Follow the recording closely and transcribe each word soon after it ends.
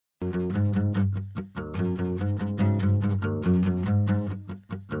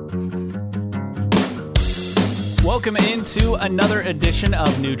Welcome into another edition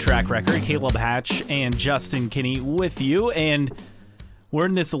of New Track Record. Caleb Hatch and Justin Kinney with you, and we're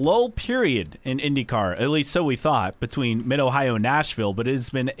in this lull period in IndyCar, at least so we thought, between Mid-Ohio and Nashville, but it has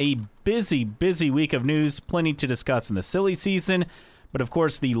been a busy week of news, plenty to discuss in the silly season, but of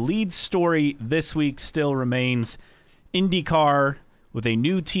course the lead story this week still remains IndyCar with a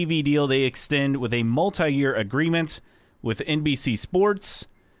new TV deal they extend with a multi-year agreement with NBC Sports.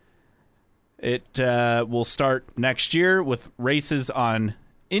 It will start next year with races on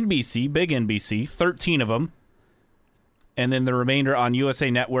NBC, big NBC, 13 of them, and then the remainder on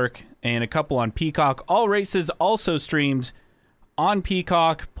USA Network and a couple on Peacock. All races also streamed on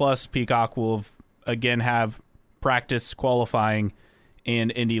Peacock, plus Peacock will again have practice, qualifying,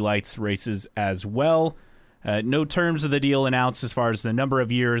 and Indy Lights races as well. No terms of the deal announced as far as the number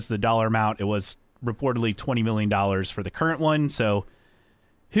of years, the dollar amount. It was reportedly $20 million for the current one, so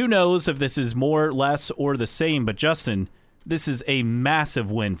who knows if this is more, less, or the same. But Justin, this is a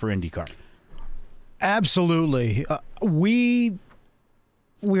massive win for IndyCar. Absolutely. We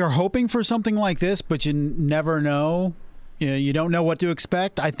are hoping for something like this, but you never know. You don't know what to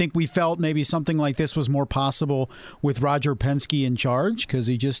expect. I think we felt maybe something like this was more possible with Roger Penske in charge because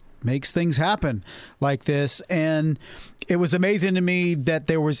he just makes things happen like this. And it was amazing to me that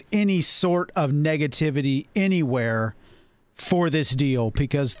there was any sort of negativity anywhere for this deal,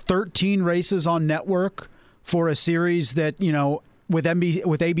 because 13 races on network for a series that, with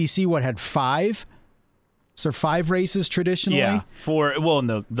ABC, what, had 5? So 5 races traditionally? Yeah,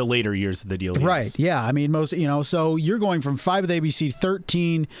 in the later years of the deal. Right, yes. yeah. I mean, so you're going from 5 with ABC,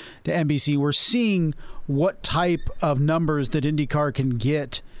 13 to NBC. We're seeing what type of numbers that IndyCar can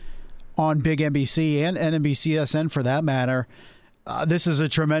get on big NBC and NBCSN for that matter. This is a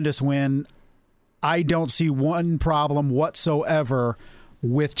tremendous win. I don't see one problem whatsoever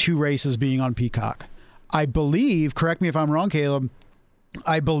with 2 races being on Peacock. I believe, correct me if I'm wrong, Caleb,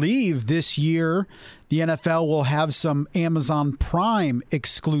 I believe this year the NFL will have some Amazon Prime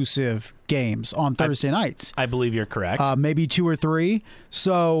exclusive games on Thursday nights. I believe you're correct. Maybe 2 or 3.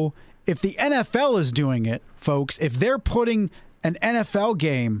 So if the NFL is doing it, folks, if they're putting an NFL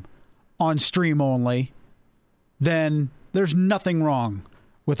game on stream only, then there's nothing wrong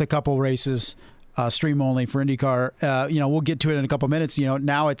with a couple races stream only for IndyCar. We'll get to it in a couple minutes.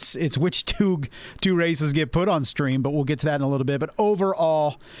 Now it's which two races get put on stream, but we'll get to that in a little bit. But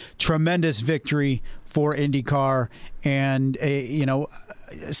overall, tremendous victory for IndyCar. And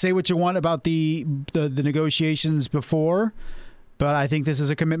say what you want about the negotiations before, but I think this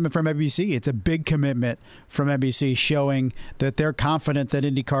is a commitment from NBC. It's a big commitment from NBC, showing that they're confident that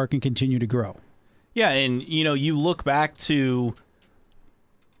IndyCar can continue to grow. Yeah, and you look back to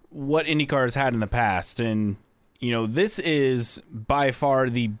what IndyCar has had in the past, and this is by far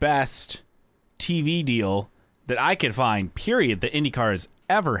the best TV deal that I could find, period, that IndyCar has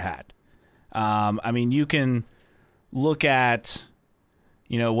ever had. You can look at,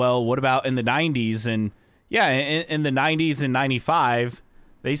 what about in the 90s? And yeah, in the 90s and 95,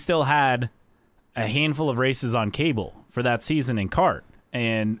 they still had a handful of races on cable for that season in CART,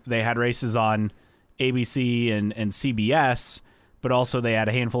 and they had races on ABC and CBS, but also they had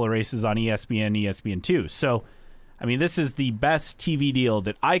a handful of races on ESPN, ESPN2. So, this is the best TV deal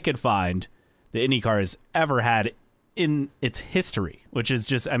that I could find that IndyCar has ever had in its history, which is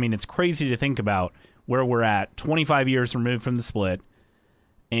just, it's crazy to think about where we're at 25 years removed from the split,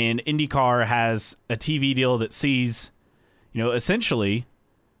 and IndyCar has a TV deal that sees, essentially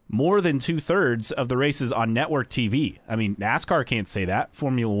more than 2/3 of the races on network TV. NASCAR can't say that.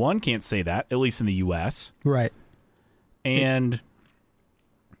 Formula One can't say that, at least in the U.S. Right. And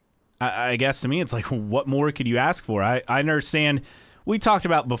I guess to me, it's like, what more could you ask for? I understand. We talked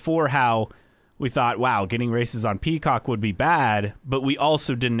about before how we thought, wow, getting races on Peacock would be bad, but we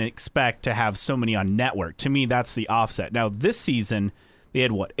also didn't expect to have so many on network. To me, that's the offset. Now, this season, they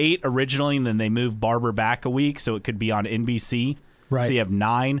had, 8 originally, and then they moved Barber back a week, so it could be on NBC. Right. So you have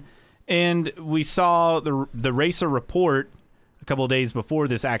 9. And we saw the Racer report a couple of days before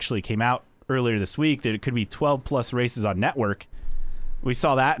this actually came out earlier this week that it could be 12-plus races on network. We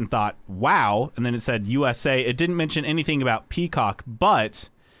saw that and thought, wow. And then it said USA. It didn't mention anything about Peacock, but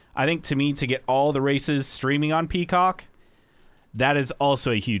I think to me, to get all the races streaming on Peacock, that is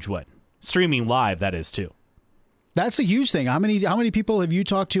also a huge win. Streaming live, that is too. That's a huge thing. How many people have you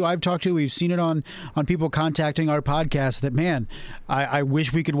talked to? I've talked to. We've seen it on people contacting our podcast that, man, I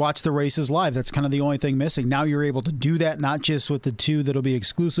wish we could watch the races live. That's kind of the only thing missing. Now you're able to do that, not just with the 2 that'll be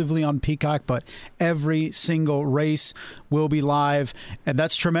exclusively on Peacock, but every single race will be live. And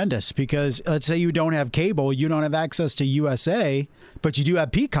that's tremendous because let's say you don't have cable, you don't have access to USA, but you do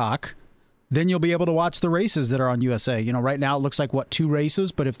have Peacock. then you'll be able to watch the races that are on USA. Right now it looks like 2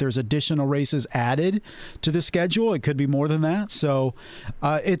 races, but if there's additional races added to the schedule, it could be more than that. So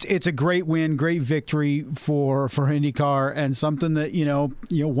it's a great win, great victory for IndyCar, and something that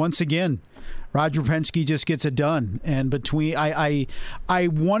once again, Roger Penske just gets it done. And between I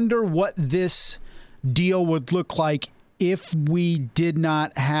wonder what this deal would look like if we did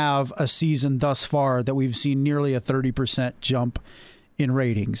not have a season thus far that we've seen nearly a 30% jump in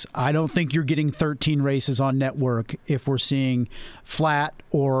ratings. I don't think you're getting 13 races on network if we're seeing flat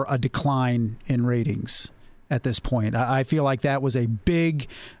or a decline in ratings at this point. I feel like that was a big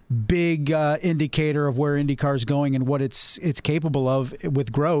indicator of where IndyCar is going and what it's capable of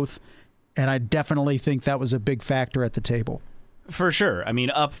with growth. And I definitely think that was a big factor at the table. For sure. I mean,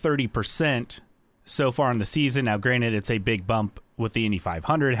 up 30% so far in the season. Now, granted, it's a big bump with the Indy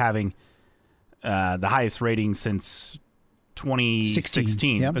 500 having the highest rating since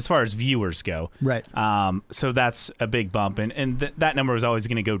 2016 yep. as far as viewers go. Right. So that's a big bump. And that number is always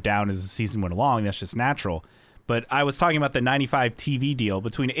going to go down as the season went along. That's just natural. But I was talking about the 95 TV deal.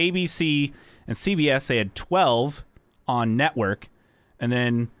 Between ABC and CBS, they had 12 on network. And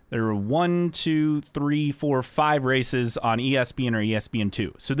then there were 1, 2, 3, 4, 5 races on ESPN or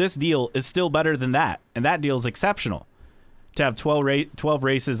ESPN2. So this deal is still better than that. And that deal is exceptional. To have 12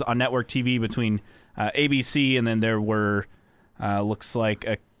 races on network TV between ABC, and then there were, looks like,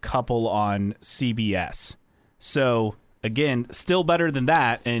 a couple on CBS. So, again, still better than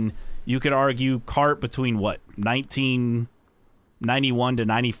that. And you could argue CART between, 1991 to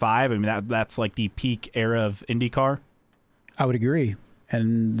 95? I mean, that's like the peak era of IndyCar. I would agree.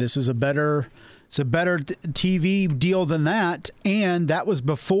 And this is a better TV deal than that. And that was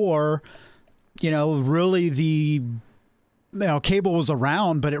before, really the cable was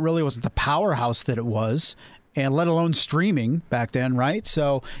around, but it really wasn't the powerhouse that it was, and let alone streaming back then, right?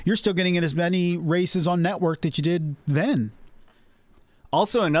 So you're still getting in as many races on network that you did then.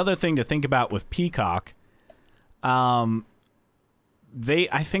 Also, another thing to think about with Peacock, I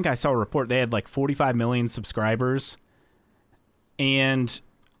think I saw a report, they had like 45 million subscribers. And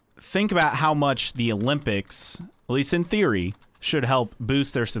think about how much the Olympics, at least in theory, should help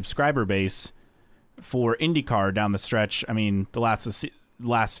boost their subscriber base for IndyCar down the stretch. I mean, the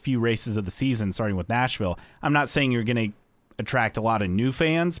last few races of the season, starting with Nashville. I'm not saying you're going to attract a lot of new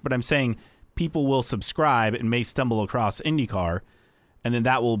fans, but I'm saying people will subscribe and may stumble across IndyCar, and then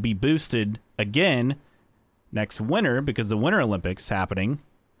that will be boosted again next winter because the Winter Olympics happening.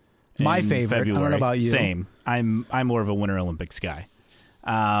 My favorite. February. I don't know about you. Same. I'm more of a Winter Olympics guy.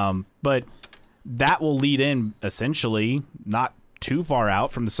 But that will lead in essentially not too far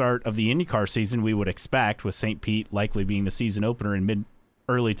out from the start of the IndyCar season we would expect, with St. Pete likely being the season opener in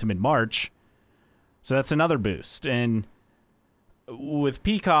early to mid-March. So that's another boost. And with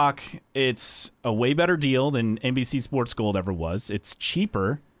Peacock, it's a way better deal than NBC Sports Gold ever was. It's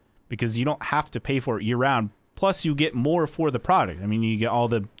cheaper because you don't have to pay for it year-round. Plus, you get more for the product. I mean, you get all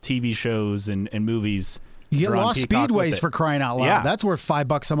the TV shows and movies. You get Lost Speedways for crying out loud. Yeah. That's worth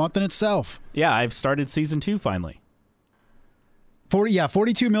 $5 a month in itself. Yeah, I've started season 2 finally.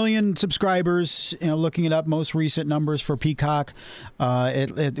 42 million subscribers. Looking it up, most recent numbers for Peacock,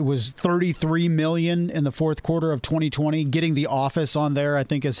 it was 33 million in the fourth quarter of 2020. Getting The Office on there, I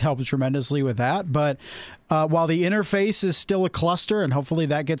think, has helped tremendously with that. But while the interface is still a cluster, and hopefully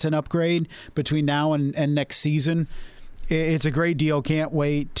that gets an upgrade between now and next season, it's a great deal. Can't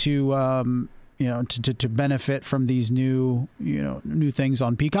wait to to benefit from these new things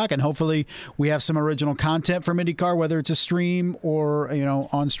on Peacock, and hopefully we have some original content from IndyCar, whether it's a stream or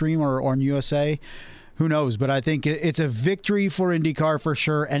on stream or on USA. Who knows? But I think it's a victory for IndyCar for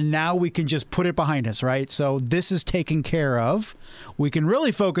sure, and now we can just put it behind us, right? So this is taken care of. We can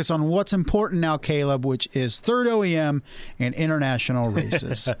really focus on what's important now, Caleb, which is third OEM and international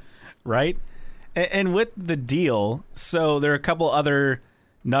races. Right? And with the deal, so there are a couple other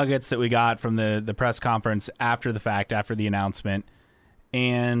nuggets that we got from the press conference after the fact, after the announcement.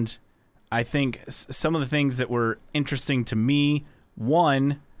 And I think some of the things that were interesting to me,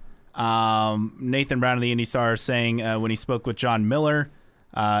 one, Nathan Brown of the Indy Star saying when he spoke with John Miller,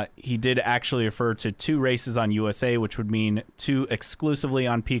 he did actually refer to 2 races on USA, which would mean 2 exclusively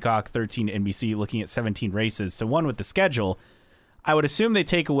on Peacock, 13 NBC, looking at 17 races. So one with the schedule, I would assume they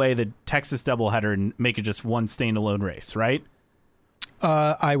take away the Texas doubleheader and make it just one standalone race, right?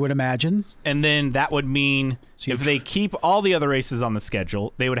 I would imagine. And then that would mean if they keep all the other races on the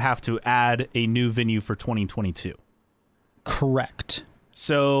schedule, they would have to add a new venue for 2022. Correct.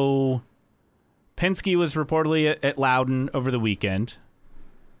 So Penske was reportedly at Loudon over the weekend.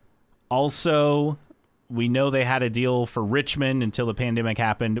 Also, we know they had a deal for Richmond until the pandemic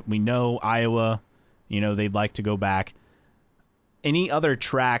happened. We know Iowa, they'd like to go back. Any other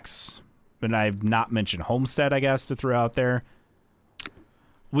tracks, and I've not mentioned Homestead, I guess, to throw out there?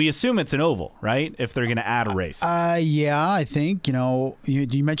 We assume it's an oval, right? If they're going to add a race. Yeah, I think,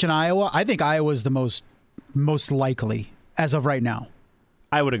 you mentioned Iowa. I think Iowa is the most likely as of right now.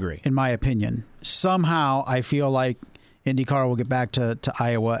 I would agree. In my opinion. Somehow, I feel like IndyCar will get back to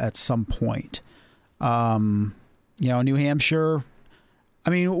Iowa at some point. New Hampshire. I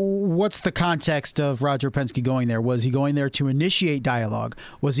mean, what's the context of Roger Penske going there? Was he going there to initiate dialogue?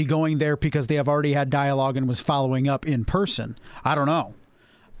 Was he going there because they have already had dialogue and was following up in person? I don't know.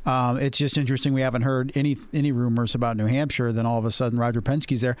 It's just interesting. We haven't heard any rumors about New Hampshire. Then all of a sudden, Roger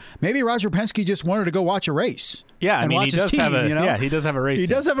Penske's there. Maybe Roger Penske just wanted to go watch a race. Yeah, I mean, watch he does his team, have a yeah, he does have a race. He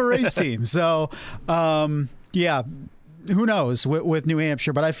does have a race team. So, yeah, who knows with New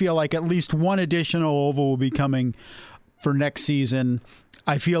Hampshire? But I feel like at least one additional oval will be coming for next season.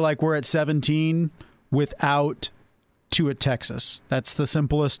 I feel like we're at 17 without two at Texas. That's the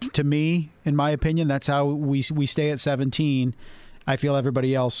simplest to me, in my opinion. That's how we stay at 17. I feel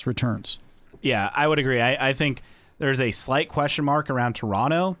everybody else returns. Yeah, I would agree. I think there's a slight question mark around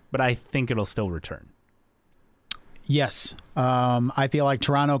Toronto, but I think it'll still return. Yes. I feel like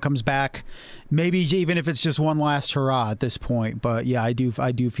Toronto comes back, maybe even if it's just one last hurrah at this point. But yeah, I do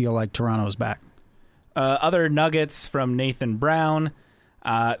feel like Toronto's back. Other nuggets from Nathan Brown.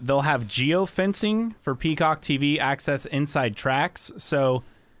 They'll have geofencing for Peacock TV access inside tracks. So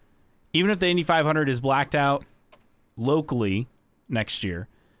even if the Indy 500 is blacked out locally next year,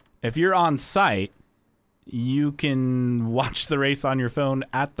 if you're on site, you can watch the race on your phone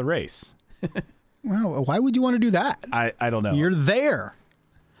at the race. Well, why would you want to do that? I don't know. You're there.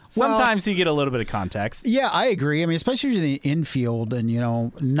 Sometimes you get a little bit of context. Yeah, I agree. I mean, especially if you're in the infield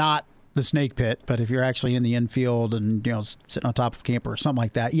and, not the snake pit, but if you're actually in the infield and, sitting on top of a camper or something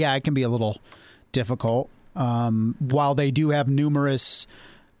like that, yeah, it can be a little difficult. While they do have numerous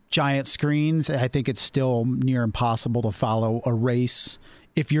giant screens, I think it's still near impossible to follow a race.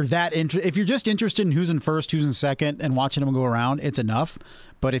 If you're if you're just interested in who's in first, who's in second, and watching them go around, it's enough.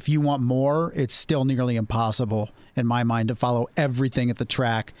 But if you want more, it's still nearly impossible, in my mind, to follow everything at the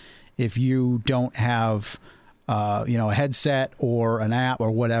track if you don't have a headset or an app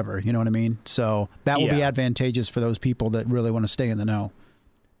or whatever. You know what I mean? So that will be advantageous for those people that really want to stay in the know.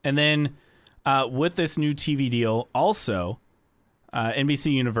 And then with this new TV deal, also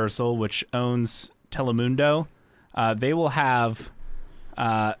NBC Universal, which owns Telemundo, they will have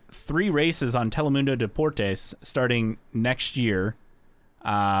 3 races on Telemundo Deportes starting next year.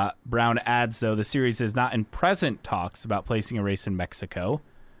 Brown adds, though, the series is not in present talks about placing a race in Mexico.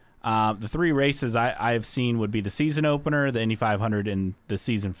 The 3 races I have seen would be the season opener, the Indy 500, and the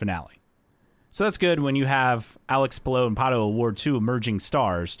season finale. So that's good when you have Alex Palou and Pato Award 2 emerging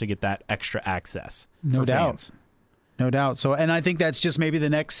stars to get that extra access. No doubt. Fans. No doubt. So, and I think that's just maybe the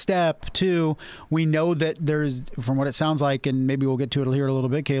next step too. We know that there's, from what it sounds like, and maybe we'll get to it here a little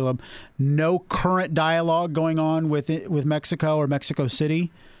bit, Caleb, no current dialogue going on with Mexico or Mexico City,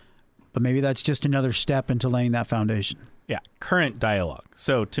 but maybe that's just another step into laying that foundation. Yeah, current dialogue.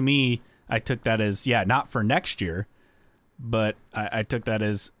 So to me, I took that as, not for next year, but I took that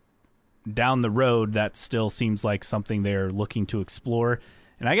as down the road. That still seems like something they're looking to explore.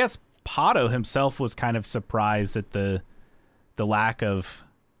 And I guess Pato himself was kind of surprised at the lack of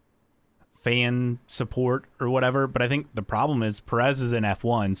fan support or whatever. But I think the problem is Perez is in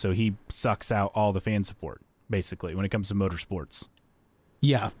F1, so he sucks out all the fan support, basically, when it comes to motorsports.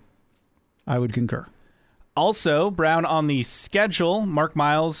 Yeah, I would concur. Also, Brown on the schedule, Mark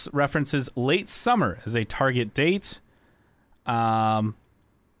Miles references late summer as a target date.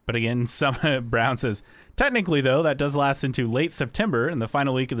 But again, Brown says, technically, though, that does last into late September in the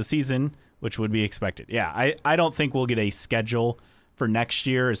final week of the season, which would be expected. Yeah, I don't think we'll get a schedule for next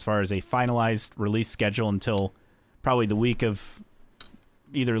year as far as a finalized release schedule until probably the week of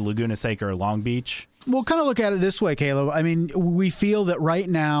either Laguna Seca or Long Beach. We'll kind of look at it this way, Caleb. I mean, we feel that right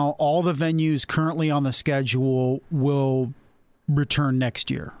now all the venues currently on the schedule will return next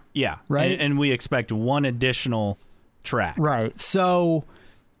year. Yeah, right. And we expect one additional track. Right. So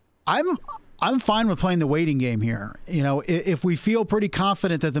I'm fine with playing the waiting game here. If we feel pretty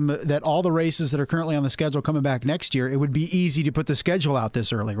confident that all the races that are currently on the schedule coming back next year, it would be easy to put the schedule out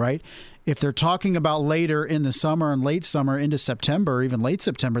this early, right? If they're talking about later in the summer and late summer into September, or even late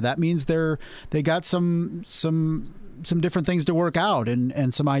September, that means they got some different things to work out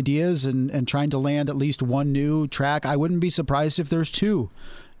and some ideas and trying to land at least one new track. I wouldn't be surprised if there's 2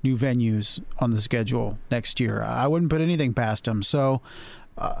 new venues on the schedule next year. I wouldn't put anything past them. So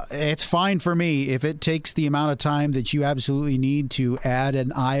it's fine for me. If it takes the amount of time that you absolutely need to add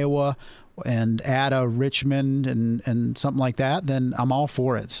an Iowa and add a Richmond and something like that, then I'm all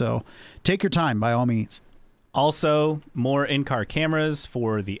for it. So take your time by all means. Also, more in-car cameras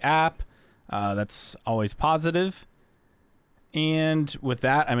for the app. That's always positive. And with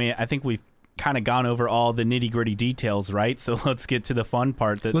that, I mean, I think we've kind of gone over all the nitty-gritty details, right? So let's get to the fun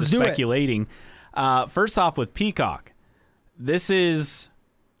part, the speculating. First off, with Peacock, this is,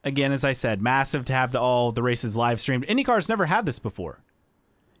 again, as I said, massive to have all the races live streamed. IndyCar's never had this before.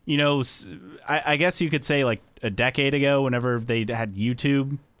 You know, I guess you could say like a decade ago, whenever they had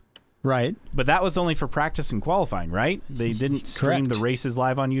YouTube. Right. But that was only for practice and qualifying, right? They didn't stream the races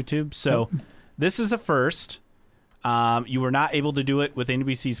live on YouTube. So this is a first. You were not able to do it with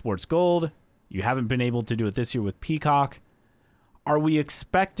NBC Sports Gold. You haven't been able to do it this year with Peacock. Are we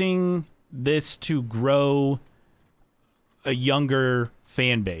expecting this to grow a younger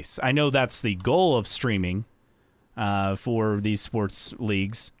fan base? I know that's the goal of streaming for these sports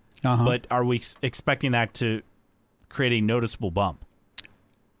leagues, but are we expecting that to create a noticeable bump?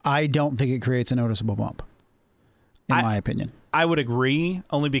 I don't think it creates a noticeable bump, in my opinion. I would agree,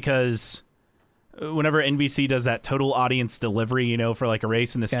 only because whenever NBC does that total audience delivery, you know, for like a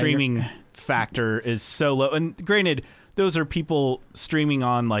race, and the streaming factor is so low. And granted, those are people streaming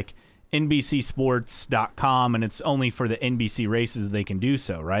on like NBCsports.com, and it's only for the NBC races they can do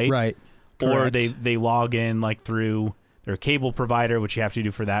so, right? Right. Or Correct. they log in like through their cable provider, which you have to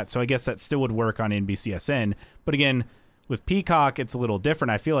do for that. So I guess that still would work on NBCSN. But again, with Peacock, it's a little different.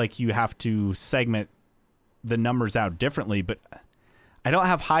 I feel like you have to segment the numbers out differently, but I don't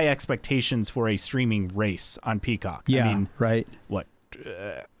have high expectations for a streaming race on Peacock. Yeah, I mean, right. What,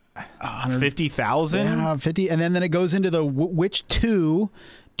 50,000? Yeah, 50. And then it goes into the which two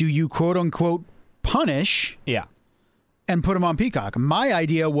do you quote unquote punish? Yeah. And put them on Peacock. My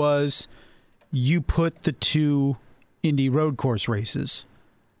idea was you put the two Indy road course races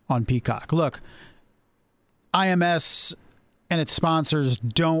on Peacock. Look, IMS and its sponsors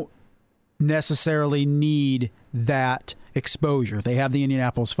don't necessarily need that exposure. They have the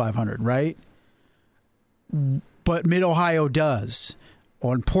Indianapolis 500, right? But Mid-Ohio does,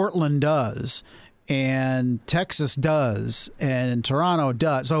 and Portland does, and Texas does, and Toronto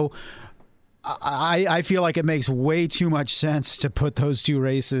does. So I feel like it makes way too much sense to put those two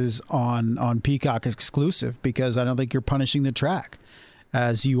races on Peacock exclusive, because I don't think you're punishing the track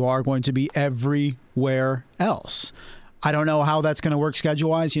as you are going to be everywhere else. I don't know how that's going to work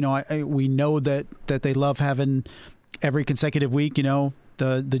schedule-wise. You know, we know that they love having every consecutive week, you know,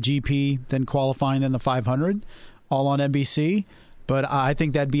 the GP, then qualifying, then the 500, all on NBC. But I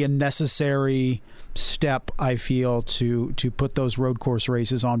think that'd be a necessary step, I feel, to put those road course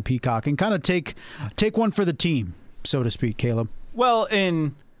races on Peacock and kind of take one for the team, so to speak, Caleb. Well,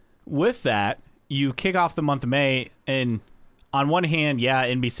 and with that, you kick off the month of May, and on one hand, yeah,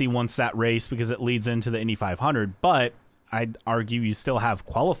 NBC wants that race because it leads into the Indy 500, but I'd argue you still have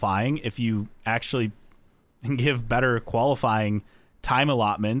qualifying if you actually give better qualifying time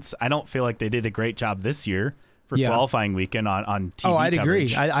allotments. I don't feel like they did a great job this year for qualifying weekend on TV. Oh, I'd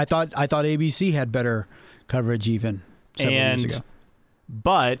coverage. agree. I thought ABC had better coverage even several years ago.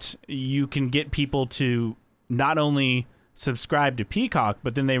 But you can get people to not only subscribe to Peacock,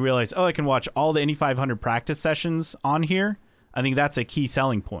 but then they realize, oh, I can watch all the Indy 500 practice sessions on here. I think that's a key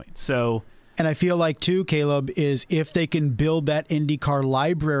selling point. So, and I feel like, too, Caleb, is if they can build that IndyCar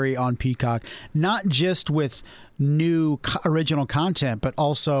library on Peacock, not just with new original content, but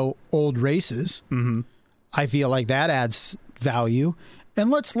also old races, I feel like that adds value. And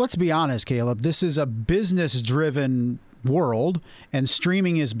let's be honest, Caleb, this is a business-driven world, and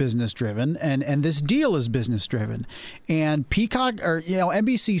streaming is business-driven, and this deal is business-driven. And Peacock, or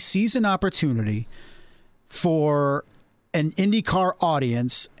NBC sees an opportunity for an IndyCar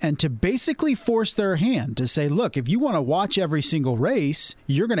audience and to basically force their hand to say, look, if you want to watch every single race,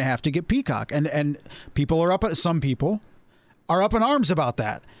 you're going to have to get Peacock. And some people are up in arms about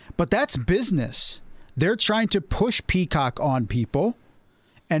that. But that's business. They're trying to push Peacock on people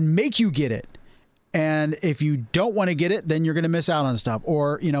and make you get it. And if you don't want to get it, then you're going to miss out on stuff.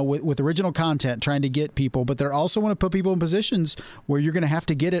 Or, with original content, trying to get people, but they also want to put people in positions where you're going to have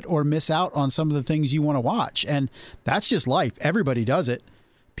to get it or miss out on some of the things you want to watch. And that's just life. Everybody does it.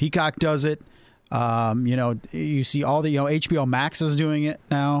 Peacock does it. You see all the, HBO Max is doing it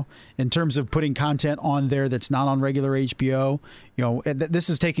now in terms of putting content on there that's not on regular HBO. This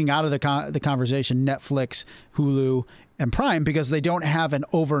is taking out of the conversation Netflix, Hulu, and Prime, because they don't have an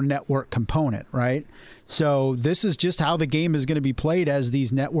over-network component, right? So this is just how the game is going to be played as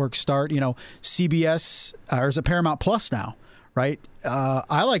these networks start. CBS, or is it Paramount Plus now, right?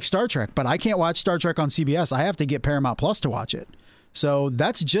 I like Star Trek, but I can't watch Star Trek on CBS. I have to get Paramount Plus to watch it. So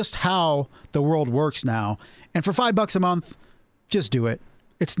that's just how the world works now. And for $5 a month, just do it.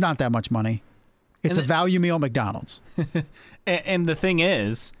 It's not that much money. It's a value meal at McDonald's. And the thing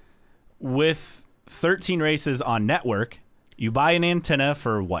is, with 13 races on network, you buy an antenna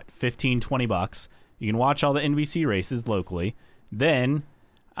for what, $15, $20. You can watch all the NBC races locally. Then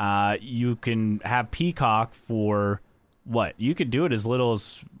you can have Peacock for what? You could do it as little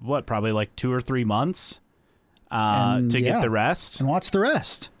as what, probably like 2 or 3 months to get the rest. And watch the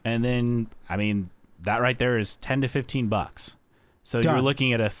rest. And then, I mean, that right there is $10 to $15. So Done. you're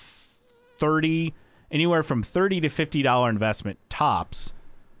looking at a anywhere from $30 to $50 investment tops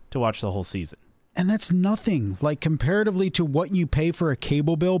to watch the whole season. And that's nothing, like comparatively to what you pay for a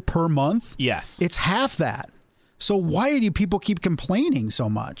cable bill per month. Yes. It's half that. So why do people keep complaining so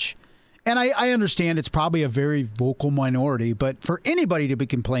much? And I understand it's probably a very vocal minority, but for anybody to be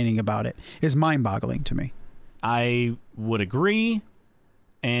complaining about it is mind-boggling to me. I would agree.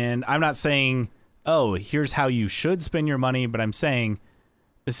 And I'm not saying, oh, here's how you should spend your money, but I'm saying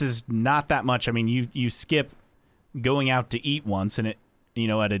this is not that much. I mean, you skip going out to eat once and it,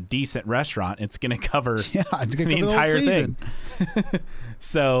 at a decent restaurant, it's going to cover the entire thing.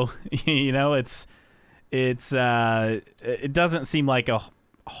 So, it doesn't seem like a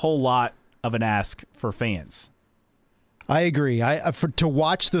whole lot of an ask for fans. I agree. To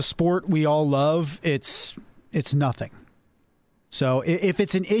watch the sport we all love, it's nothing. So if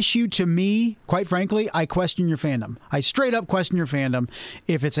it's an issue to me, quite frankly, I question your fandom. I straight up question your fandom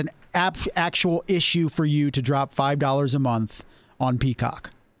if it's an actual issue for you to drop $5 a month on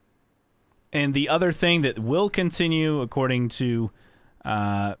Peacock. And the other thing that will continue, according to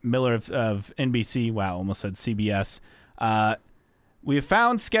Miller of NBC, wow, almost said CBS, we have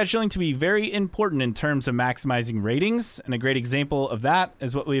found scheduling to be very important in terms of maximizing ratings. And a great example of that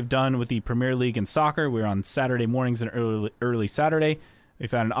is what we have done with the Premier League in soccer. We're on Saturday mornings and early Saturday. We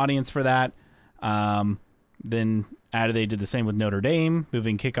found an audience for that. Then they did the same with Notre Dame,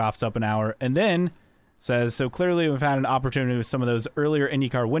 moving kickoffs up an hour. And then says, so clearly we've had an opportunity with some of those earlier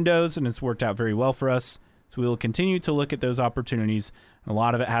IndyCar windows, and it's worked out very well for us. So we will continue to look at those opportunities. A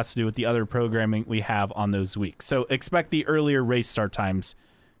lot of it has to do with the other programming we have on those weeks. So expect the earlier race start times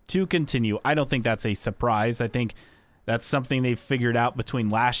to continue. I don't think that's a surprise. I think that's something they've figured out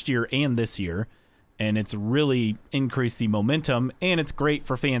between last year and this year, and it's really increased the momentum, and it's great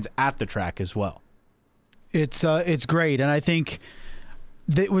for fans at the track as well. It's great, and I think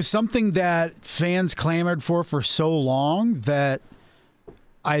that was something that fans clamored for so long that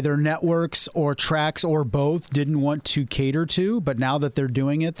either networks or tracks or both didn't want to cater to, but now that they're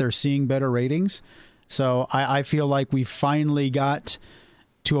doing it, they're seeing better ratings. So I feel like we finally got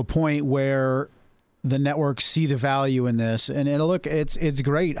to a point where the networks see the value in this, and it's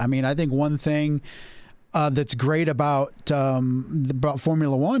great. I mean, I think one thing that's great about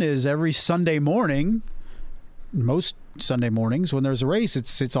Formula One is every Sunday morning, most Sunday mornings when there's a race,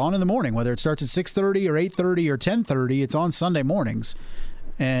 it's on in the morning, whether it starts at 6:30 or 8:30 or 10:30, it's on Sunday mornings.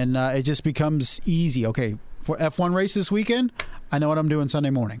 And it just becomes easy. Okay, for F1 race this weekend, I know what I'm doing Sunday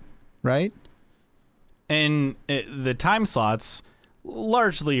morning, right? And the time slots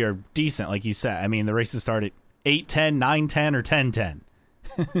largely are decent, like you said. I mean, the races start at 8:10, 9:10, or 10:10.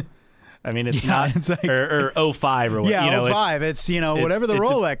 I mean, it's not it's like, or 05 or what. Yeah, 05. It's whatever the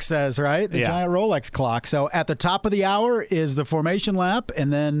Rolex says, right? The giant Rolex clock. So at the top of the hour is the formation lap,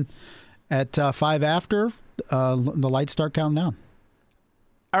 and then at 5 after, the lights start counting down.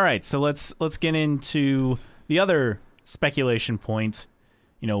 All right, so let's get into the other speculation point.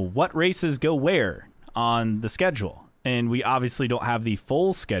 What races go where on the schedule? And we obviously don't have the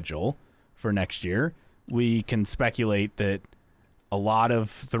full schedule for next year. We can speculate that a lot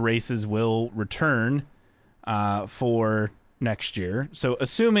of the races will return for next year. So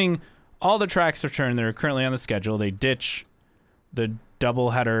assuming all the tracks return that are currently on the schedule, they ditch the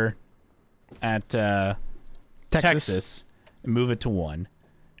doubleheader at Texas and move it to one,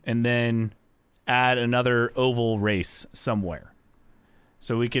 and then add another oval race somewhere.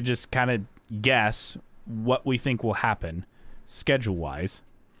 So we could just kind of guess what we think will happen schedule-wise.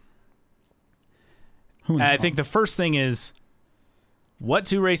 And I think the first thing is, what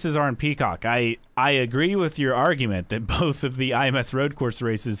 2 races are on Peacock? I agree with your argument that both of the IMS road course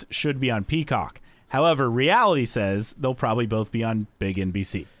races should be on Peacock. However, reality says they'll probably both be on big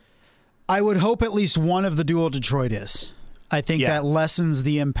NBC. I would hope at least one of the Dual Detroit is. I think that lessens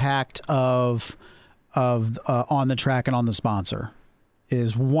the impact of on the track and on the sponsor.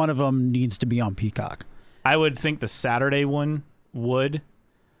 Is one of them needs to be on Peacock. I would think the Saturday one would,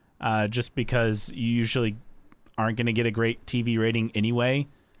 just because you usually aren't going to get a great TV rating anyway.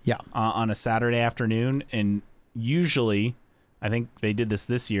 Yeah. On a Saturday afternoon, and usually, I think they did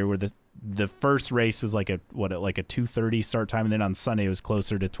this year where the first race was like a 2:30 start time, and then on Sunday it was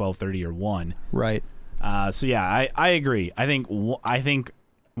closer to 12:30 or 1. Right. So yeah, I agree. I think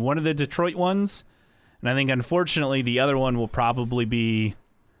one of the Detroit ones, and I think unfortunately the other one will probably be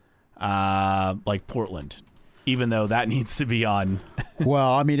like Portland, even though that needs to be on.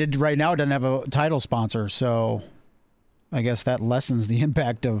 Well, I mean, right now it doesn't have a title sponsor, so I guess that lessens the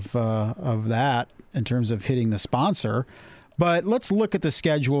impact of that in terms of hitting the sponsor. But let's look at the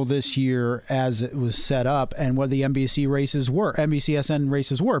schedule this year as it was set up and what the NBCSN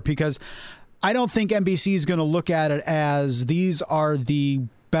races were, because I don't think NBC is going to look at it as these are the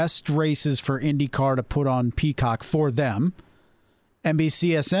best races for IndyCar to put on Peacock for them.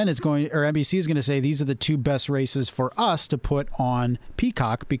 NBC is going to say these are the two best races for us to put on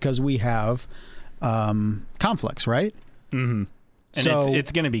Peacock because we have conflicts, right? Mm-hmm. And so,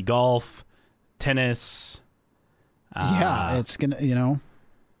 it's going to be golf, tennis. Yeah, it's going to,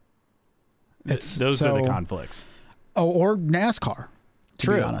 those are the conflicts. Oh, or NASCAR, to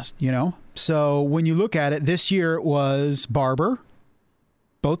True. be honest, So when you look at it, this year it was Barber,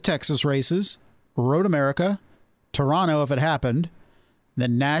 both Texas races, Road America, Toronto if it happened,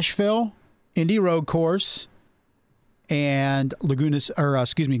 then Nashville, Indy Road Course, and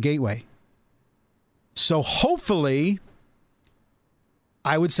Gateway. So hopefully,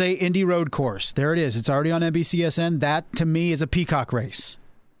 I would say Indy Road Course. There it is. It's already on NBCSN. That, to me, is a Peacock race.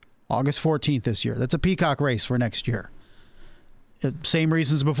 August 14th this year. That's a Peacock race for next year. Same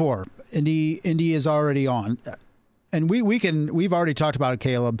reasons before. Indy is already on. And we've already talked about it,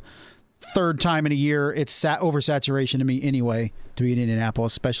 Caleb. Third time in a year, it's oversaturation to me anyway to be in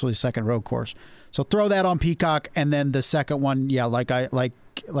Indianapolis, especially second road course. So throw that on Peacock, and then the second one, yeah, like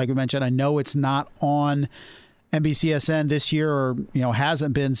we mentioned, I know it's not on NBCSN this year, or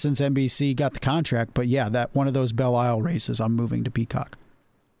hasn't been since NBC got the contract, but yeah, that one of those Belle Isle races, I'm moving to Peacock.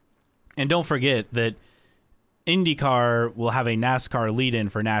 And don't forget that IndyCar will have a NASCAR lead-in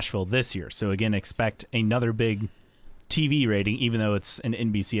for Nashville this year. So again, expect another big TV rating, even though it's an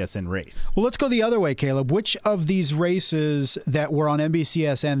NBCSN race. Well, let's go the other way, Caleb. Which of these races that were on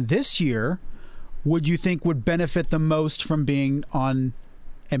NBCSN this year would you think would benefit the most from being on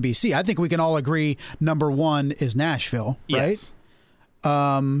NBC? I think we can all agree number one is Nashville, right? Yes.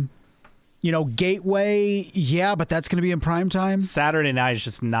 Gateway, yeah, but that's going to be in prime time. Saturday night is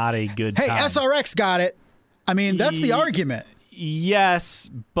just not a good time. Hey, SRX got it. I mean, that's the argument. Yes,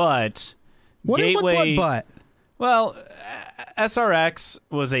 but Gateway. What? Well, SRX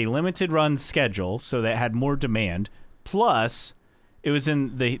was a limited run schedule, so that had more demand. Plus, it was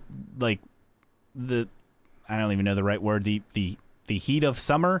in the I don't even know the right word, the heat of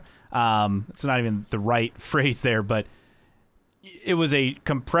summer. It's not even the right phrase there, but it was a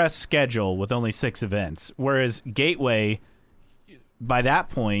compressed schedule with only 6 events. Whereas Gateway, by that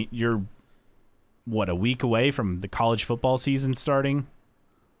point, you're a week away from the college football season starting.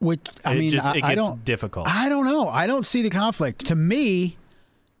 Which it gets difficult. I don't know. I don't see the conflict. To me,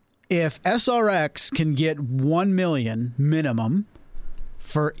 if SRX can get $1 million minimum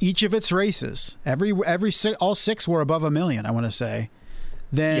for each of its races, all 6 were above $1 million, I want to say,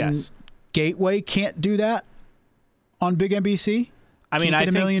 then yes. Gateway can't do that on Big NBC. I mean, I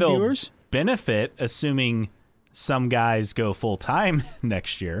think they'll viewers benefit, assuming some guys go full time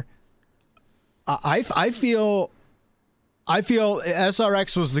next year. I feel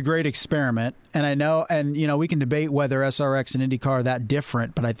SRX was the great experiment, and I know, and we can debate whether SRX and IndyCar are that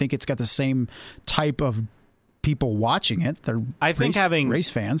different, but I think it's got the same type of people watching it. I think having race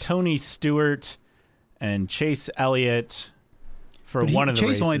fans, Tony Stewart and Chase Elliott for one of the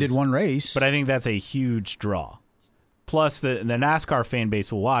races. Chase only did one race, but I think that's a huge draw. Plus, the NASCAR fan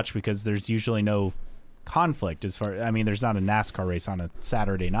base will watch because there's usually no conflict there's not a NASCAR race on a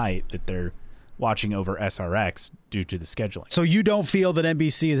Saturday night that they're watching over SRX due to the scheduling. So you don't feel that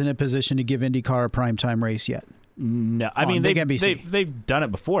NBC is in a position to give IndyCar a primetime race yet? No. I mean, they've done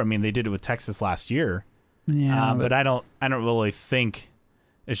it before. I mean, they did it with Texas last year. Yeah, but I don't really think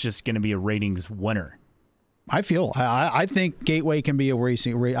it's just going to be a ratings winner. I think Gateway can be a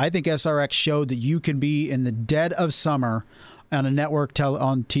racing race. I think SRX showed that you can be in the dead of summer on a network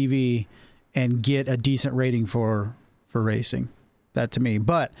on TV and get a decent rating for racing. That to me.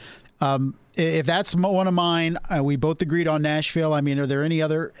 But if that's one of mine, we both agreed on Nashville. I mean, are there any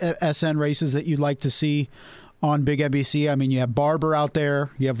other SN races that you'd like to see on Big NBC? I mean, you have Barber out there.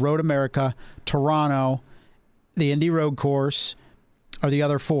 You have Road America, Toronto, the Indy Road Course are the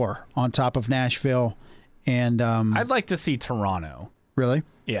other 4 on top of Nashville. And I'd like to see Toronto. Really?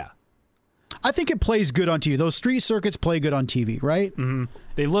 Yeah. I think it plays good on TV. Those street circuits play good on TV, right? Mm-hmm.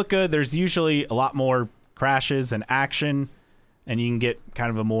 They look good. There's usually a lot more crashes and action, and you can get kind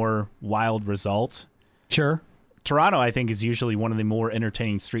of a more wild result. Sure. Toronto, I think, is usually one of the more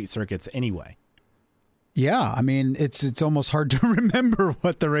entertaining street circuits anyway. Yeah, I mean, it's almost hard to remember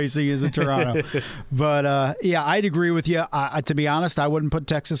what the racing is in Toronto. But, yeah, I'd agree with you. To be honest, I wouldn't put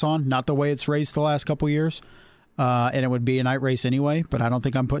Texas on, not the way it's raced the last couple of years. And it would be a night race anyway, but I don't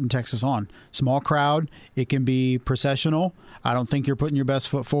think I'm putting Texas on. Small crowd, it can be processional. I don't think you're putting your best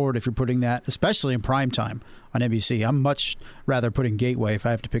foot forward if you're putting that, especially in prime time on NBC. I'm much rather putting Gateway if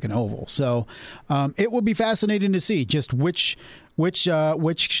I have to pick an oval. So it will be fascinating to see just which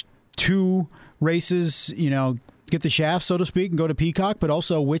two races, get the shaft, so to speak, and go to Peacock, but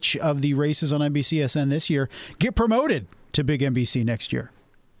also which of the races on NBCSN this year get promoted to Big NBC next year.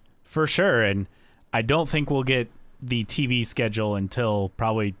 For sure, and I don't think we'll get the TV schedule until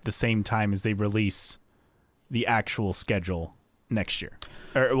probably the same time as they release the actual schedule next year.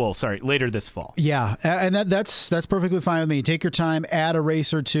 Later this fall. Yeah, and that's perfectly fine with me. Take your time, add a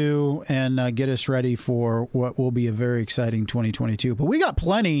race or two, and get us ready for what will be a very exciting 2022. But we got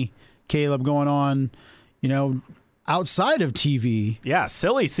plenty, Caleb, going on, outside of TV. Yeah,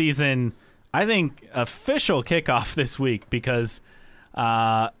 silly season, I think, official kickoff this week because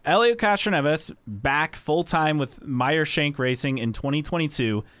Elio Castroneves back full-time with Meyer Shank Racing in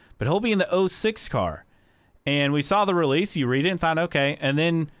 2022, but he'll be in the 06 car. And we saw the release, you read it and thought, okay, and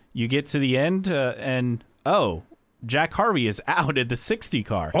then you get to the end and Jack Harvey is out at the 60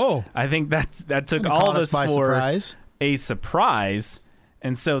 car. Oh. I think that took all of us for a surprise.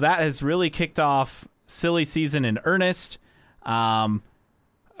 And so that has really kicked off silly season in earnest.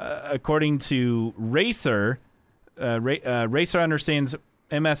 According to Racer, Racer understands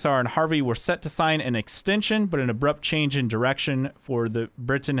MSR and Harvey were set to sign an extension, but an abrupt change in direction for the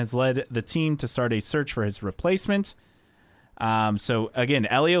Britain has led the team to start a search for his replacement. So again,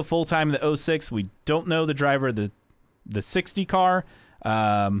 Elio full-time in the 06. We don't know the driver of the 60 car.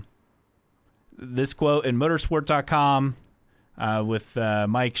 This quote in motorsport.com with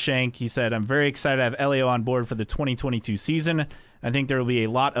Mike Shank, he said, "I'm very excited to have Elio on board for the 2022 season. I think there will be a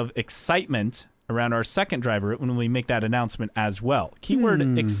lot of excitement around our second driver when we make that announcement as well." Keyword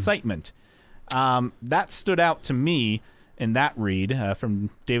excitement. That stood out to me in that read from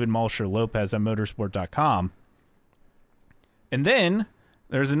David Malsher Lopez on motorsport.com. And then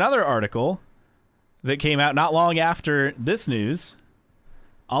there's another article that came out not long after this news,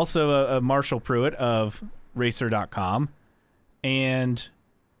 also of Marshall Pruitt of racer.com. And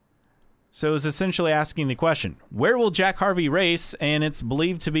so it was essentially asking the question, where will Jack Harvey race? And it's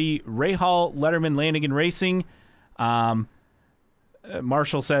believed to be Rahal Letterman Lanigan Racing.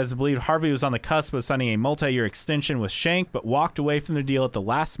 Marshall says, believed Harvey was on the cusp of signing a multi-year extension with Shank, but walked away from the deal at the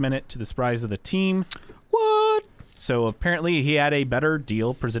last minute to the surprise of the team. What? So apparently he had a better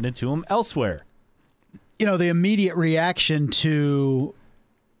deal presented to him elsewhere. The immediate reaction to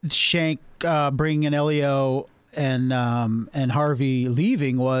Shank bringing in Elio and Harvey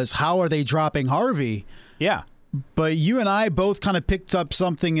leaving was, how are they dropping Harvey? Yeah. But you and I both kind of picked up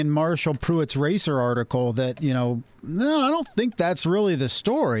something in Marshall Pruitt's Racer article that, no, I don't think that's really the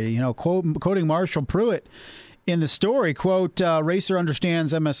story. Quoting Marshall Pruitt in the story, quote, Racer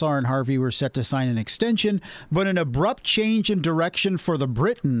understands MSR and Harvey were set to sign an extension, but an abrupt change in direction for the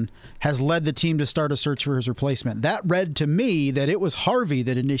Briton has led the team to start a search for his replacement. That read to me that it was Harvey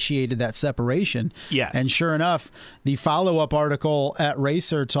that initiated that separation. Yes. And sure enough, the follow-up article at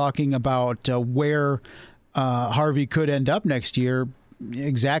Racer talking about where Harvey could end up next year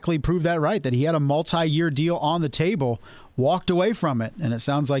exactly proved that right, that he had a multi-year deal on the table, walked away from it, and it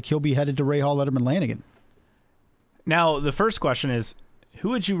sounds like he'll be headed to Rahal Letterman Lanigan. Now, the first question is, who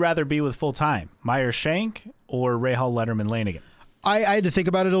would you rather be with full-time, Meyer Shank or Rahal Letterman Lanigan? I had to think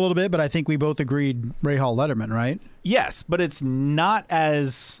about it a little bit, but I think we both agreed Rahal Letterman, right? Yes, but it's not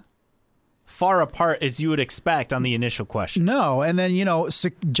as far apart as you would expect on the initial question. No, and then,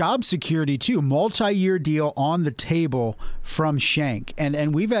 job security too. Multi-year deal on the table from Shank.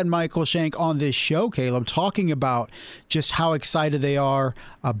 And we've had Michael Shank on this show, Caleb, talking about just how excited they are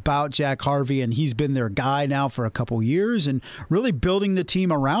about Jack Harvey, and he's been their guy now for a couple years and really building the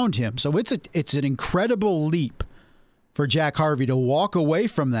team around him. So it's an incredible leap for Jack Harvey to walk away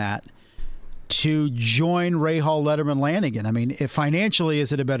from that to join Rahal Letterman Lanigan. I mean, if financially,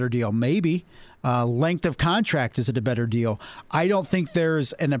 is it a better deal? Maybe. Length of contract, is it a better deal? I don't think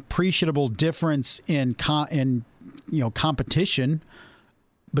there's an appreciable difference in competition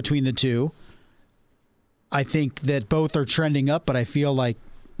between the two. I think that both are trending up, but I feel like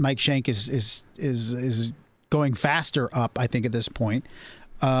Mike Shank is going faster up, I think, at this point.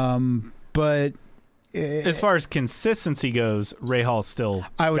 but as far as consistency goes, Rahal still.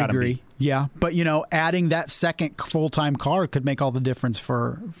 I would gotta agree. be. Yeah, but adding that second full-time car could make all the difference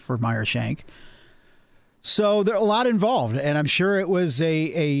for Meyershank. So there are a lot involved, and I'm sure it was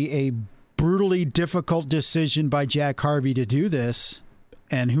a brutally difficult decision by Jack Harvey to do this.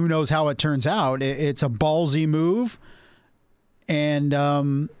 And who knows how it turns out? It's a ballsy move, and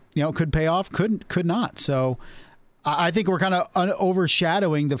could pay off, could not. So I think we're kind of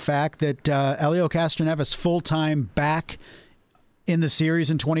overshadowing the fact that Helio Castroneves full-time back in the series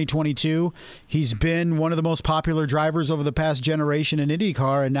in 2022. He's been one of the most popular drivers over the past generation in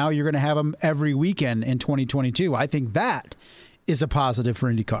IndyCar, and now you're going to have him every weekend in 2022. I think that is a positive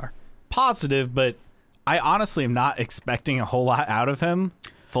for IndyCar. Positive, but I honestly am not expecting a whole lot out of him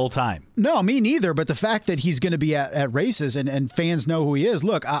full-time. No, me neither, but the fact that he's going to be at races and fans know who he is.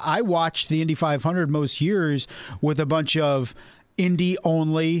 Look, I watched the Indy 500 most years with a bunch of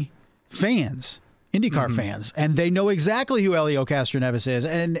Indy-only fans, IndyCar fans, and they know exactly who Helio Castroneves is.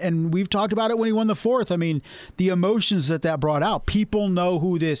 And we've talked about it when he won the fourth. I mean, the emotions that brought out. People know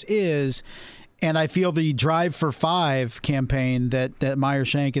who this is. And I feel the Drive for Five campaign that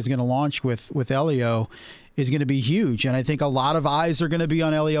Meyershank is going to launch with Helio is going to be huge. And I think a lot of eyes are going to be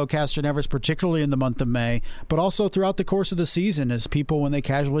on Helio Castroneves, particularly in the month of May, but also throughout the course of the season as people, when they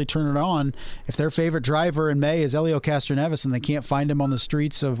casually turn it on, if their favorite driver in May is Helio Castroneves and they can't find him on the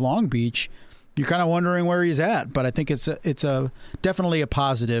streets of Long Beach, you're kind of wondering where he's at. But I think it's definitely a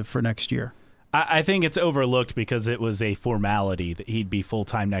positive for next year. I think it's overlooked because it was a formality that he'd be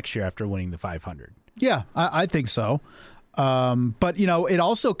full-time next year after winning the 500. Yeah, I think so. But, it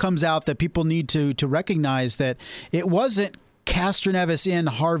also comes out that people need to recognize that it wasn't Castroneves in,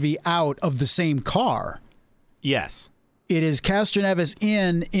 Harvey out of the same car. Yes. It is Castroneves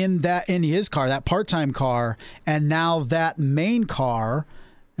in his car, that part-time car, and now that main car.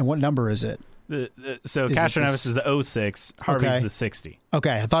 And what number is it? So Castroneves is the 06, Harvey's the 60.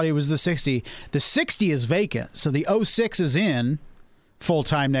 Okay, I thought he was the 60. The 60 is vacant, so the 06 is in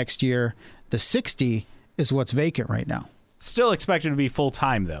full-time next year. The 60 is what's vacant right now. Still expected to be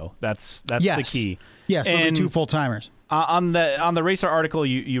full-time, though. That's the key. Yes, there'll be two full-timers. On the Racer article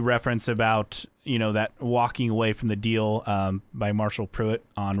you reference about that walking away from the deal by Marshall Pruitt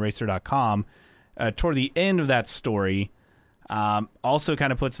on Racer.com, toward the end of that story, also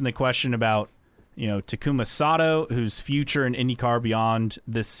kind of puts in the question about Takuma Sato, whose future in IndyCar beyond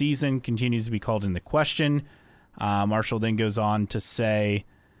this season continues to be called into question. Marshall then goes on to say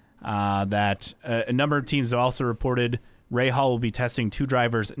that a number of teams have also reported Rahal will be testing two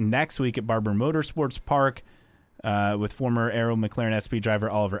drivers next week at Barber Motorsports Park, with former Arrow McLaren SP driver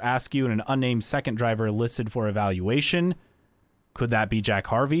Oliver Askew and an unnamed second driver listed for evaluation. Could that be Jack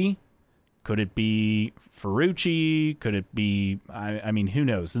Harvey? Could it be Ferrucci? Could it be, I mean, who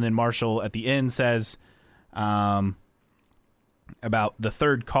knows? And then Marshall at the end says about the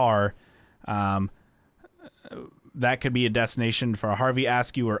third car, that could be a destination for Harvey,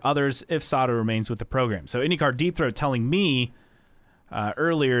 Askew, or others if Sato remains with the program. So IndyCar Deep Throat telling me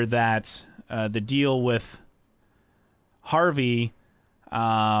earlier that the deal with Harvey,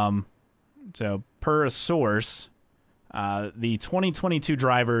 so per a source, the 2022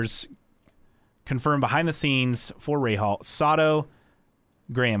 drivers confirmed behind the scenes for Rahal, Sato,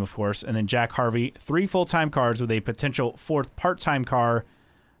 Graham, of course, and then Jack Harvey, 3 full-time cars with a potential 4th part-time car,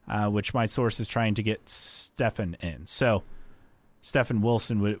 which my source is trying to get Stefan in. So Stefan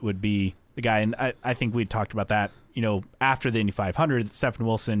Wilson would be the guy, and I think we talked about that, after the Indy 500, Stefan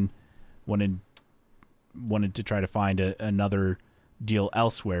Wilson wanted to try to find another deal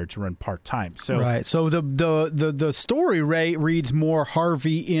elsewhere to run part-time. So right. So the story, Ray, reads more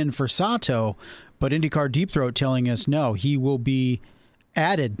Harvey in for Sato, but IndyCar Deep Throat telling us no, he will be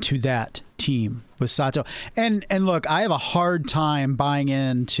added to that team with Sato. And look, I have a hard time buying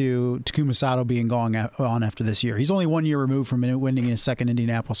into Takuma Sato being going on after this year. He's only 1 year removed from winning his second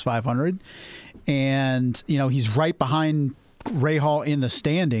Indianapolis 500. And, he's right behind Rahal in the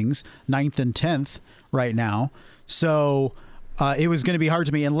standings, 9th and 10th right now. So it was going to be hard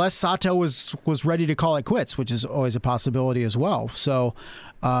to me unless Sato was ready to call it quits, which is always a possibility as well. So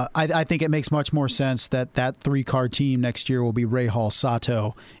I think it makes much more sense that 3-car team next year will be Rahal,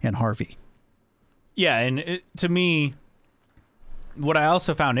 Sato, and Harvey. Yeah, and to me, what I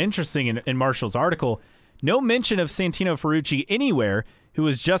also found interesting in Marshall's article, no mention of Santino Ferrucci anywhere, who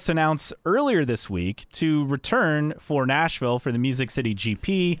was just announced earlier this week to return for Nashville for the Music City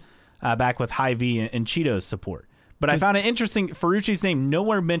GP, back with Hy-Vee and Cheeto's support. But I found it interesting, Ferrucci's name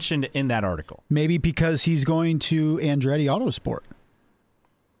nowhere mentioned in that article. Maybe because he's going to Andretti Autosport.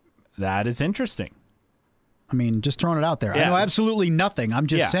 That is interesting. I mean, just throwing it out there. Yeah. I know absolutely nothing. I'm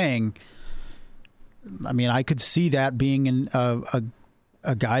just saying. I mean, I could see that being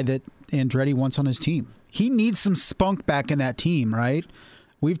a guy that Andretti wants on his team. He needs some spunk back in that team, right?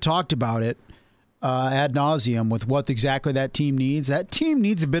 We've talked about it ad nauseum with what exactly that team needs. That team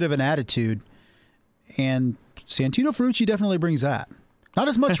needs a bit of an attitude, and Santino Ferrucci definitely brings that. Not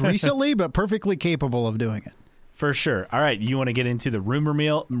as much recently, but perfectly capable of doing it. For sure. All right, you want to get into the rumor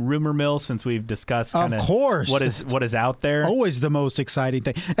mill since we've discussed of course what is out there. Always the most exciting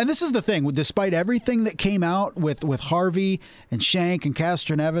thing. And this is the thing, despite everything that came out with Harvey and Shank and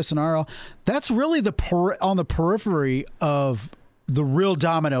Castroneves and RL, that's really on the periphery of the real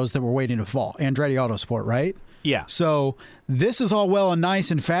dominoes that we're waiting to fall. Andretti Autosport, right? Yeah. So this is all well and nice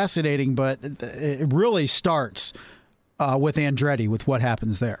and fascinating, but it really starts with Andretti, with what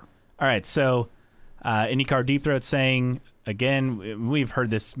happens there. All right, so IndyCar Deep Throat saying, again, we've heard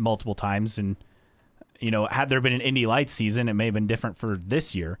this multiple times, and had there been an Indy Lights season, it may have been different for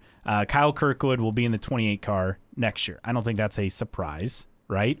this year. Kyle Kirkwood will be in the 28 car next year. I don't think that's a surprise,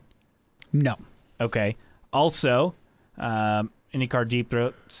 right? No. Okay. Also, IndyCar Deep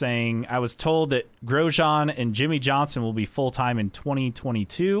Throat saying, I was told that Grosjean and Jimmy Johnson will be full-time in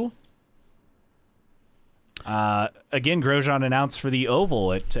 2022. Again, Grosjean announced for the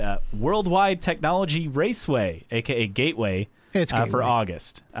Oval at Worldwide Technology Raceway, a.k.a. Gateway, for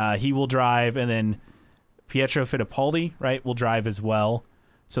August. He will drive, and then Pietro Fittipaldi, right, will drive as well.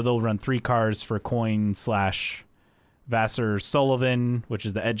 So they'll run 3 cars for Coyne / Vassar Sullivan, which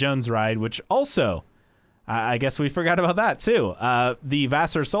is the Ed Jones ride, which also, I guess we forgot about that too. The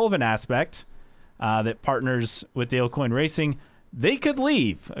Vassar Sullivan aspect that partners with Dale Coyne Racing, they could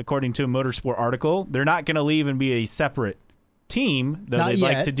leave, according to a Motorsport article. They're not going to leave and be a separate team, though they'd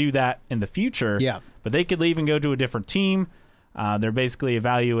like to do that in the future. Yeah. But they could leave and go to a different team. They're basically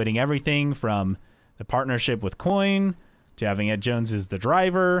evaluating everything from the partnership with Coyne to having Ed Jones as the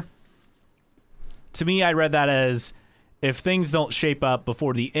driver. To me, I read that as if things don't shape up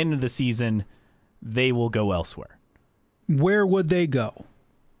before the end of the season, they will go elsewhere. Where would they go?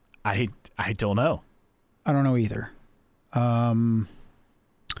 I don't know. I don't know either. I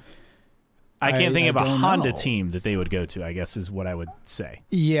can't think of a Honda team that they would go to, I guess is what I would say.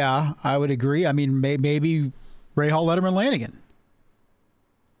 Yeah, I would agree. I mean, maybe Rahal, Letterman, Lanigan.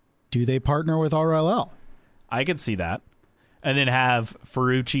 Do they partner with RLL? I could see that. And then have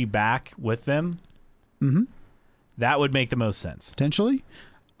Ferrucci back with them. Mm-hmm. That would make the most sense. Potentially.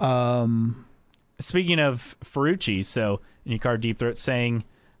 Speaking of Ferrucci, so IndyCar Deep Throat saying,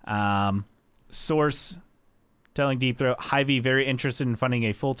 source telling Deep Throat, Hy-Vee very interested in funding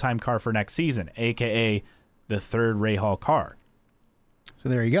a full-time car for next season, a.k.a. the third Rahal car. So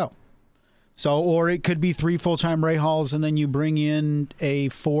there you go. So, or it could be 3 full-time Rahals, and then you bring in a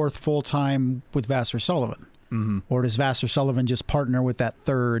 4th full-time with Vassar Sullivan. Mm-hmm. Or does Vassar Sullivan just partner with that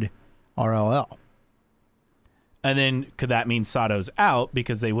third RLL? And then could that mean Sato's out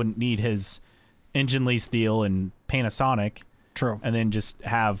because they wouldn't need his engine lease deal and Panasonic? True. And then just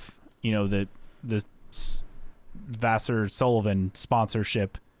have, the Vassar Sullivan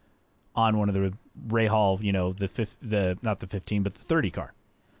sponsorship on one of the Rahal, not the 15, but the 30 car.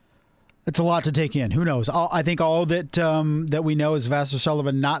 It's a lot to take in. Who knows? I think all that we know is Vassar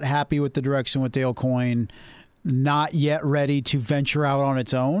Sullivan not happy with the direction with Dale Coyne, not yet ready to venture out on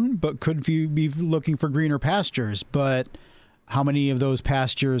its own, but could be looking for greener pastures. But how many of those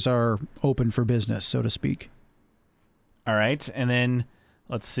pastures are open for business, so to speak? All right. And then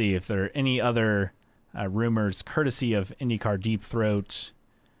let's see if there are any other rumors courtesy of IndyCar Deep Throat.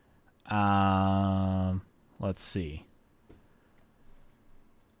 Let's see.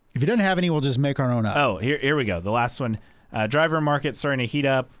 If he doesn't have any, we'll just make our own up. Oh, here we go. The last one. Driver market starting to heat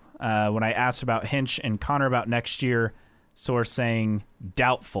up. When I asked about Hinch and Connor about next year, source saying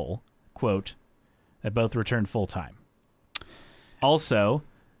doubtful, quote, that both return full-time. Also,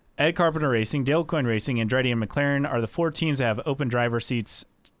 Ed Carpenter Racing, Dale Coyne Racing, Andretti, and McLaren are the 4 teams that have open driver seats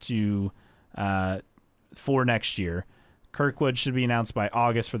for next year. Kirkwood should be announced by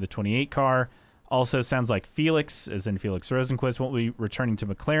August for the 28 car. Also sounds like Felix, as in Felix Rosenquist, won't be returning to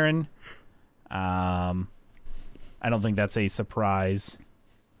McLaren. I don't think that's a surprise.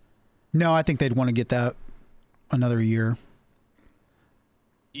 No, I think they'd want to get that another year.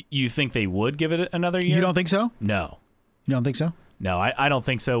 You think they would give it another year? You don't think so? No. You don't think so? No, I don't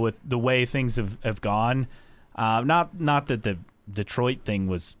think so with the way things have gone. Not that the Detroit thing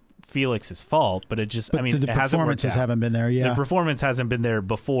was Felix's fault, but it just, the it hasn't worked out. performances haven't been there, yeah. The performance hasn't been there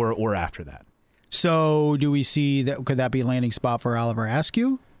before or after that. So do we see that? Could that be a landing spot for Oliver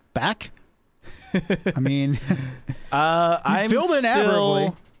Askew back? I mean, I'm filled in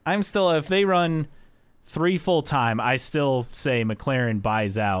admirably. I'm still, if they run 3 full-time, I still say McLaren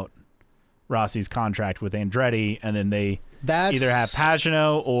buys out Rossi's contract with Andretti, and then they That's either have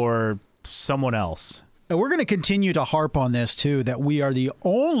Pagenaud or someone else. And we're going to continue to harp on this, too, that we are the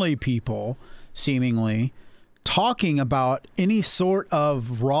only people, seemingly, talking about any sort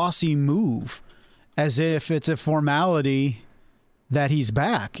of Rossi move as if it's a formality that he's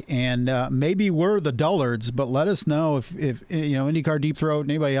back. And maybe we're the dullards, but let us know if IndyCar Deep Throat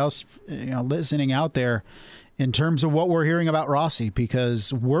and anybody else listening out there in terms of what we're hearing about Rossi,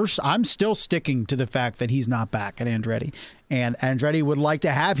 because I'm still sticking to the fact that he's not back at Andretti. And Andretti would like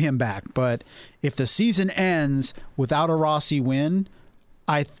to have him back, but if the season ends without a Rossi win,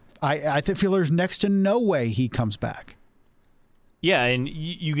 I feel there's next to no way he comes back. Yeah, and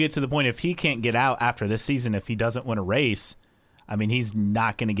you get to the point, if he can't get out after this season, if he doesn't win a race, I mean, he's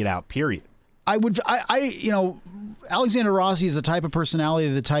not going to get out, period. Alexander Rossi is the type of personality,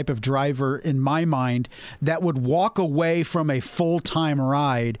 the type of driver in my mind that would walk away from a full-time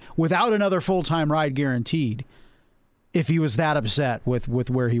ride without another full-time ride guaranteed if he was that upset with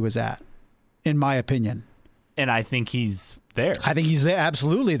where he was at, in my opinion. And I think he's there. I think he's there,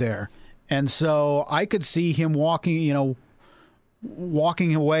 absolutely there. And so I could see him walking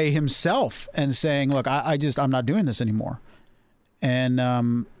away himself and saying, look, I'm not doing this anymore. And,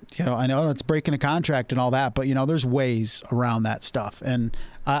 I know it's breaking a contract and all that, but, there's ways around that stuff. And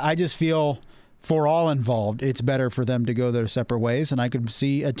I just feel for all involved, it's better for them to go their separate ways. And I could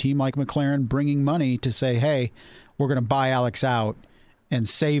see a team like McLaren bringing money to say, hey, we're going to buy Alex out and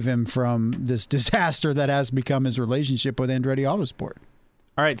save him from this disaster that has become his relationship with Andretti Autosport.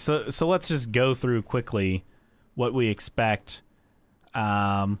 All right, so let's just go through quickly what we expect.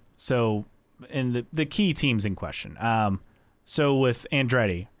 So in the key teams in question. So with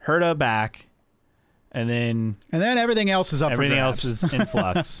Andretti, Herta back, and then everything else is up for grabs. Everything else is in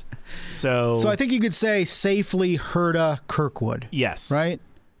flux. So I think you could say safely Herta Kirkwood. Yes. Right?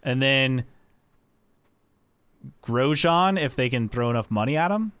 And then Grosjean, if they can throw enough money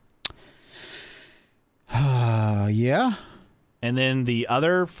at him. Yeah. And then the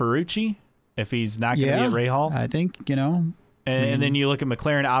other, Ferrucci, if he's not going to be at Rahal. I think, And then you look at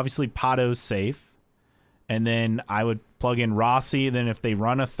McLaren, obviously Pato's safe. And then I would plug in Rossi. Then if they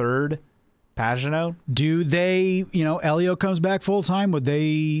run a third, Pagenaud. Do they, Elio comes back full time, would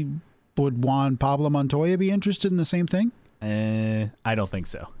Juan Pablo Montoya be interested in the same thing? I don't think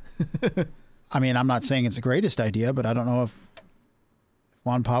so. I mean, I'm not saying it's the greatest idea, but I don't know if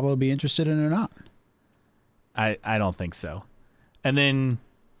Juan Pablo would be interested in it or not. I don't think so. And then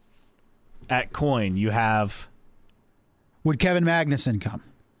at Coyne, you have... Would Kevin Magnussen come?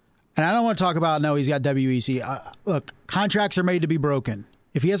 And I don't want to talk about, no, he's got WEC. Look, contracts are made to be broken.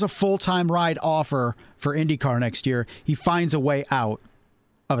 If he has a full-time ride offer for IndyCar next year, he finds a way out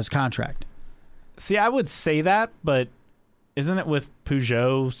of his contract. See, I would say that, but isn't it with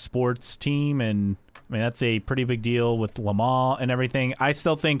Peugeot sports team? And I mean, that's a pretty big deal with Le Mans and everything. I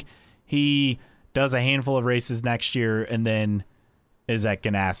still think he does a handful of races next year and then is at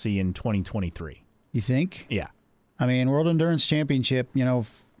Ganassi in 2023. You think? Yeah. I mean, World Endurance Championship,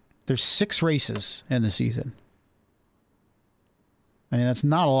 there's 6 races in the season. I mean, that's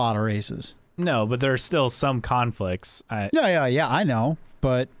not a lot of races. No, but there are still some conflicts. Yeah, I know.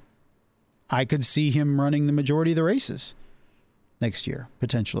 But I could see him running the majority of the races next year,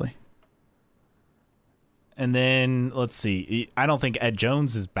 potentially. And then, let's see. I don't think Ed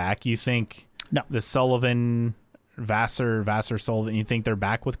Jones is back. You think the Sullivan, Vassar, Sullivan, you think they're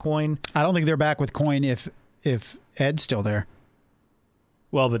back with Coyne? I don't think they're back with Coyne if Ed's still there.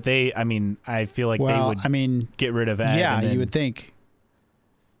 Well, but I feel like they would get rid of Ed. Yeah, and then, you would think.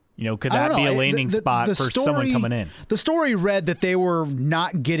 Could that be a landing spot for someone coming in? The story read that they were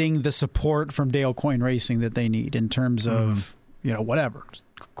not getting the support from Dale Coyne Racing that they need in terms of, whatever,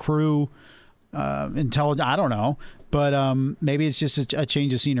 crew, intelligence, I don't know. But maybe it's just a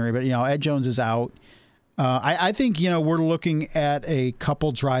change of scenery. But, Ed Jones is out. I think, we're looking at a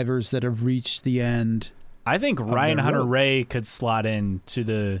couple drivers that have reached the end. I think Ryan Hunter-Reay could slot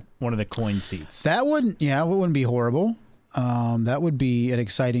into one of the Coyne seats. That wouldn't be horrible. That would be an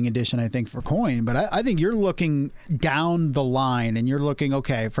exciting addition, I think, for Coyne. But I think you're looking down the line and you're looking,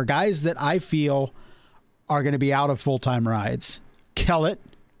 okay, for guys that I feel are going to be out of full-time rides. Kellett.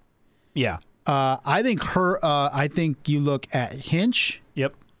 Yeah. I think you look at Hinch.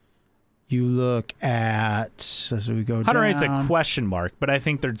 Yep. You look at, as we go Hunter down. Ray's a question mark, but I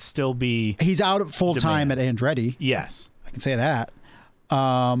think there'd still be He's out at full-time at Andretti. Yes. I can say that.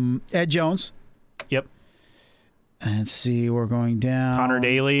 Ed Jones. Yep. Let's see, we're going down. Connor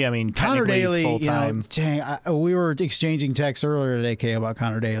Daly. I mean, Connor Daly, full-time. We were exchanging texts earlier today, Kay, about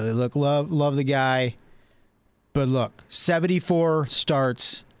Connor Daly. Look, love the guy, but look, 74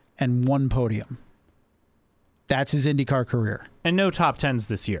 starts and 1 podium. That's his IndyCar career. And no top 10s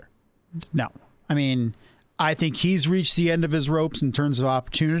this year. No. I mean, I think he's reached the end of his ropes in terms of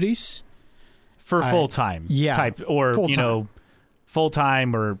opportunities. For full-time type, or, full-time.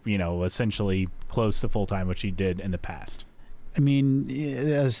 Full-time or, essentially close to full-time, which he did in the past. I mean,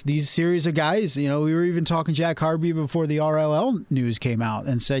 as these series of guys, we were even talking Jack Harvey before the RLL news came out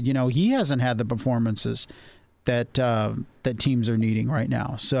and said, he hasn't had the performances that teams are needing right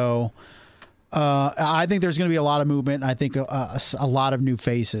now. So I think there's going to be a lot of movement. I think a lot of new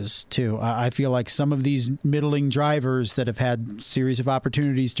faces, too. I feel like some of these middling drivers that have had series of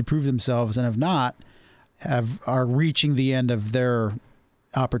opportunities to prove themselves and have not are reaching the end of their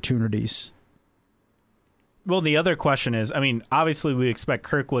opportunities. Well, the other question is, obviously we expect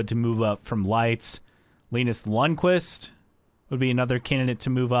Kirkwood to move up from lights. Linus Lundqvist would be another candidate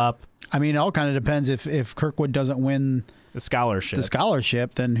to move up. It all kind of depends. If Kirkwood doesn't win the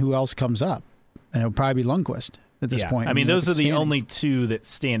scholarship, then who else comes up? And it'll probably be Lundqvist at this point. Those are the only two that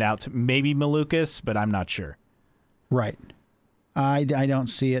stand out. Maybe Malukas, but I'm not sure. Right. I don't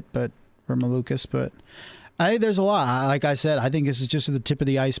see it, but for Malukas, but I think there's a lot. Like I said, I think this is just the tip of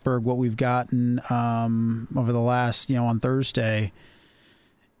the iceberg, what we've gotten over the last, on Thursday.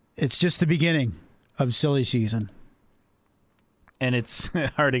 It's just the beginning of silly season. And it's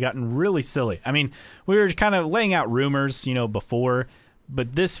already gotten really silly. We were kind of laying out rumors, before,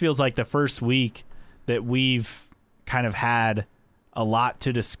 but this feels like the first week that we've kind of had a lot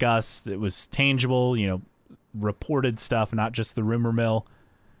to discuss that was tangible, reported stuff, not just the rumor mill.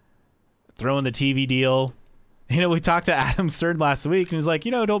 Throwing the TV deal. We talked to Adam Stern last week, and he's like,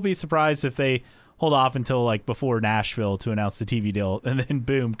 don't be surprised if they hold off until before Nashville to announce the TV deal, and then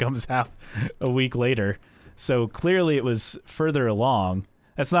boom, comes out a week later. So clearly it was further along.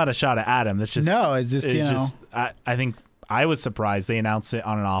 That's not a shot at Adam. That's just no. It's just I think I was surprised they announced it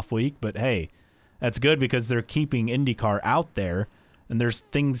on an off week, but hey, that's good because they're keeping IndyCar out there, and there's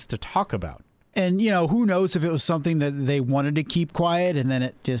things to talk about. And who knows if it was something that they wanted to keep quiet, and then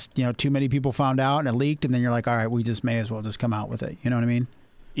it just too many people found out and it leaked, and then you're like, all right, we just may as well just come out with it. You know what I mean?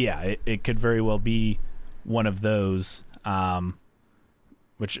 Yeah, it could very well be one of those.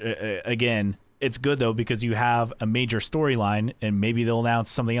 Which again. It's good, though, because you have a major storyline, and maybe they'll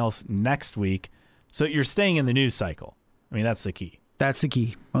announce something else next week. So you're staying in the news cycle. That's the key. That's the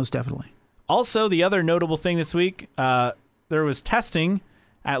key, most definitely. Also, the other notable thing this week, there was testing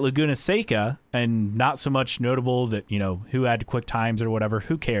at Laguna Seca, and not so much notable that, who had quick times or whatever.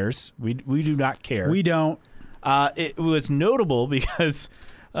 Who cares? We do not care. We don't. It was notable because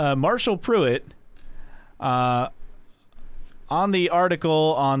Marshall Pruitt... on the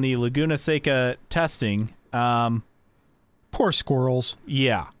article on the Laguna Seca testing, poor squirrels.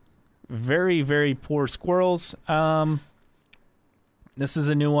 Yeah, very, very poor squirrels. This is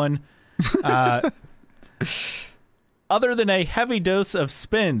a new one. Other than a heavy dose of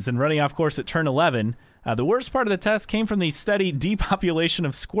spins and running off course at turn 11, the worst part of the test came from the steady depopulation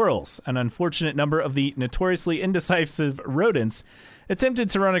of squirrels. An unfortunate number of the notoriously indecisive rodents attempted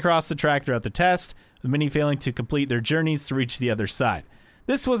to run across the track throughout the test, with many failing to complete their journeys to reach the other side.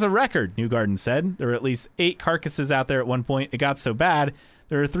 This was a record, Newgarden said. There were at least 8 carcasses out there at one point. It got so bad,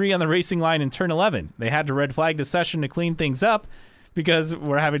 there were 3 on the racing line in turn 11. They had to red flag the session to clean things up because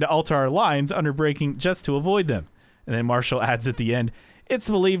we're having to alter our lines under braking just to avoid them. And then Marshall adds at the end, it's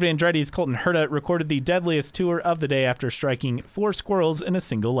believed Andretti's Colton Herta recorded the deadliest tour of the day after striking 4 squirrels in a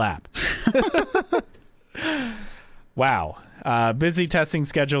single lap. Wow. Busy testing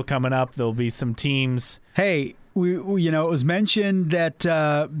schedule coming up. There'll be some teams. Hey, we it was mentioned that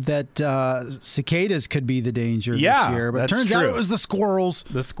cicadas could be the danger this year, but it turns out it was the squirrels.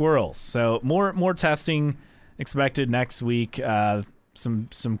 The squirrels. So more testing expected next week.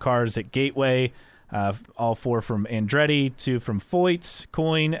 Some cars at Gateway. All 4 from Andretti, 2 from Foyt,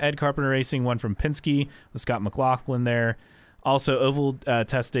 Coyne, Ed Carpenter Racing, 1 from Penske with Scott McLaughlin there. Also, oval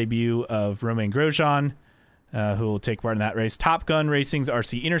test debut of Romain Grosjean, who will take part in that race. Top Gun Racing's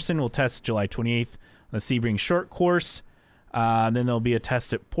RC Enerson will test July 28th on the Sebring short course. Then there'll be a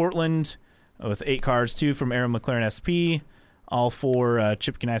test at Portland with 8 cars, 2 from Aaron McLaren SP, all 4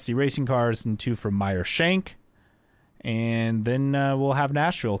 Chip Ganassi Racing cars, and 2 from Meyer Shank. And then we'll have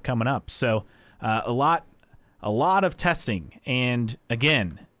Nashville coming up. So a lot of testing. And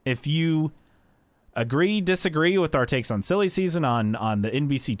again, if you agree, disagree with our takes on silly season, on the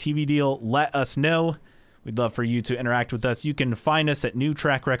NBC TV deal, let us know. We'd love for you to interact with us. You can find us at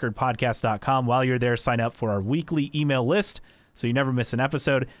newtrackrecordpodcast.com. While you're there, sign up for our weekly email list so you never miss an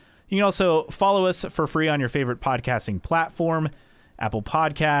episode. You can also follow us for free on your favorite podcasting platform. Apple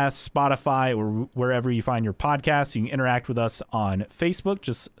Podcasts, Spotify, or wherever you find your podcasts. You can interact with us on Facebook.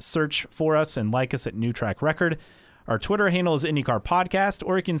 Just search for us and like us at New Track Record. Our Twitter handle is IndyCar Podcast,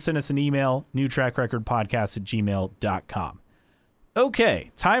 or you can send us an email, newtrackrecordpodcast@gmail.com.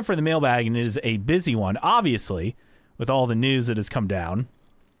 Okay, time for the mailbag, and it is a busy one, obviously, with all the news that has come down.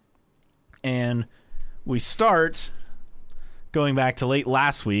 And we start going back to late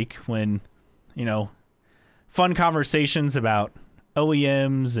last week when, fun conversations about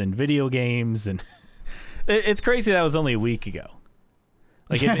OEMs and video games, and it's crazy that was only a week ago.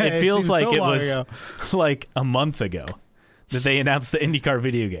 Like it feels like so it was like a month ago that they announced the IndyCar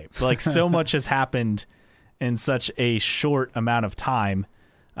video game. Like so much has happened in such a short amount of time,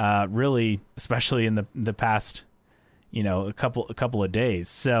 really, especially in the past, a couple of days.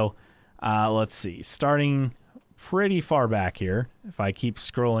 So let's see, starting pretty far back here. If I keep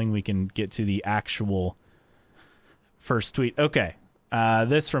scrolling, we can get to the actual first tweet. Okay.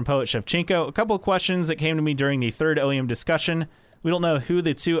 This from Poet Shevchenko. A couple of questions that came to me during the third OEM discussion. We don't know who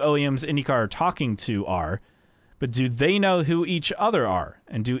the two OEMs IndyCar are talking to are, but do they know who each other are?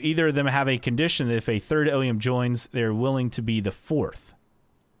 And do either of them have a condition that if a third OEM joins, they're willing to be the fourth?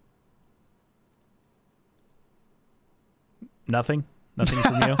 Nothing? Nothing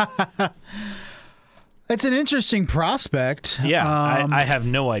from you? It's an interesting prospect. Yeah, I have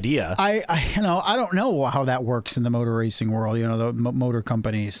no idea. I don't know how that works in the motor racing world. The motor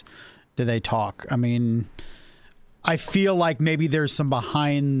companies, do they talk? I mean, I feel like maybe there's some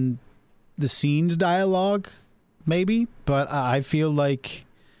behind the scenes dialogue, maybe, but I feel like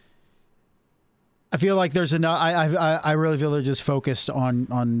there's enough. I really feel they're just focused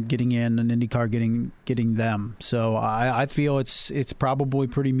on getting in and IndyCar getting them. So I feel it's probably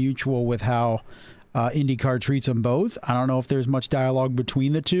pretty mutual with how IndyCar treats them both. I don't know if there's much dialogue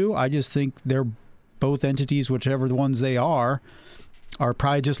between the two. I just think they're both entities, whichever the ones they are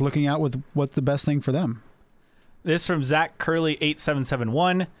probably just looking out with what's the best thing for them. This from Zach Curley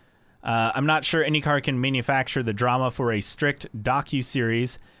 8771. I'm not sure IndyCar can manufacture the drama for a strict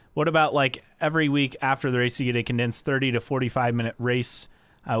docu-series. What about like every week after the race you get a condensed 30 to 45 minute race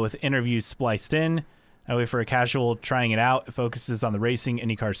with interviews spliced in? That way for a casual trying it out, it focuses on the racing,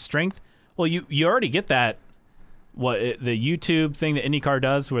 IndyCar's strength. Well, you already get that, the YouTube thing that IndyCar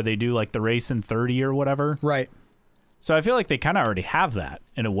does where they do like the race in 30 or whatever. Right. So I feel like they kind of already have that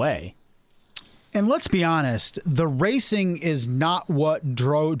in a way. And let's be honest, the racing is not what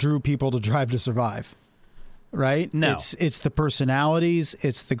drew people to Drive to Survive, right? No. It's the personalities,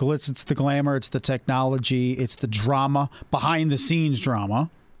 it's the glitz, it's the glamour, it's the technology, it's the drama, behind the scenes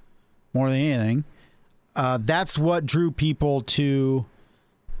drama, more than anything. That's what drew people to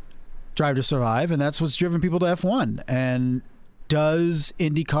Drive to Survive, and that's what's driven people to F1. And does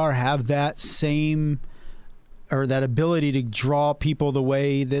IndyCar have that same or that ability to draw people the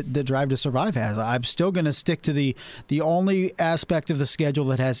way that the Drive to Survive has? I'm still going to stick to the only aspect of the schedule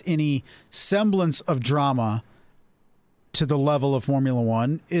that has any semblance of drama to the level of Formula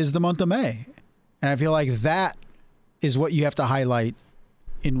One is the month of May. And I feel like that is what you have to highlight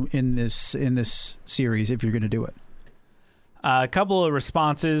in this series if you're going to do it. A couple of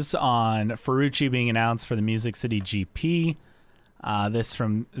responses on Ferrucci being announced for the Music City GP. This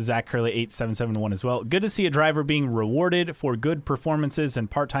from Zach Curley 8771 as well. Good to see a driver being rewarded for good performances in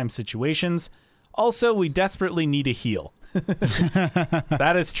part-time situations. Also, we desperately need a heel.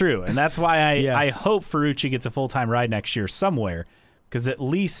 That is true. And that's why I hope Ferrucci gets a full-time ride next year somewhere, because at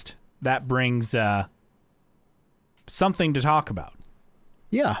least that brings something to talk about.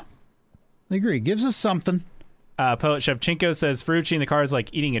 Yeah, I agree. Gives us something. Poet Shevchenko says, Ferrucci in the car is like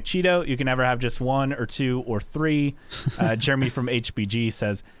eating a Cheeto. You can never have just one or two or three. Jeremy from HBG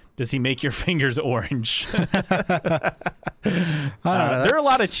says, does he make your fingers orange? There are a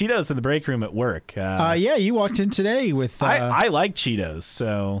lot of Cheetos in the break room at work. Yeah, you walked in today with... I like Cheetos,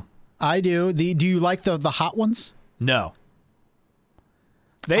 so... I do. Do you like the hot ones? No.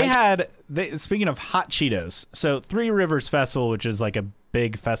 Speaking of hot Cheetos, so Three Rivers Festival, which is like a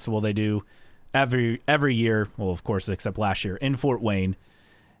big festival they do every year, well, of course, except last year, in Fort Wayne.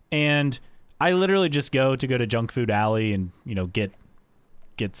 And I literally just go to Junk Food Alley and,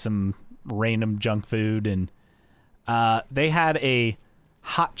 get some random junk food. And they had a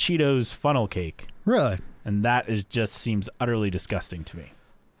hot Cheetos funnel cake. Really? And that just seems utterly disgusting to me.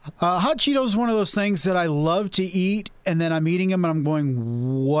 Hot Cheetos is one of those things that I love to eat, and then I'm eating them and I'm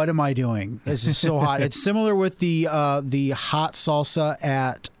going, what am I doing? This is so hot. It's similar with the hot salsa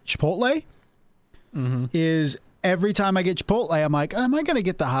at Chipotle. Mm-hmm. Is every time I get Chipotle, I'm like, am I going to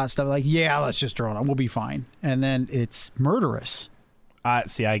get the hot stuff? Like, yeah, let's just throw it on. We'll be fine. And then it's murderous.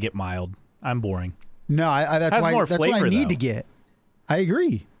 See, I get mild. I'm boring. No, that's what I need to get. I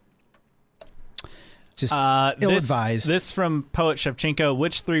agree. Just ill-advised. This from Poet Shevchenko.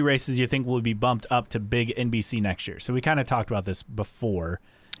 Which 3 races do you think will be bumped up to big NBC next year? So we kind of talked about this before,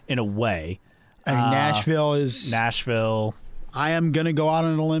 in a way. I mean, Nashville is... Nashville. I am going to go out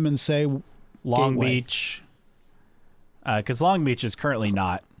on a limb and say Long Gateway. Beach. Because Long Beach is currently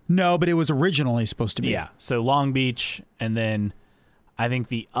not. No, but it was originally supposed to be. Yeah, so Long Beach, and then I think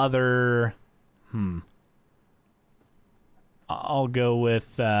the other... I'll go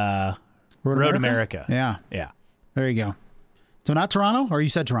with Road America. Yeah. Yeah. There you go. So not Toronto, or you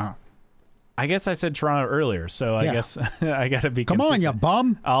said Toronto? I guess I said Toronto earlier, so I guess I got to be Come consistent. on, you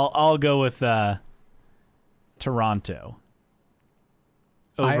bum. I'll go with Toronto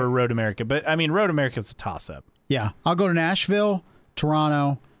over Road America. But, I mean, Road America's a toss-up. Yeah. I'll go to Nashville,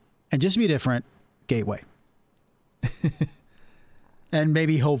 Toronto, and just be different, Gateway. And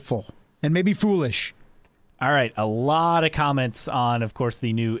maybe hopeful. And maybe foolish. All right, a lot of comments on, of course,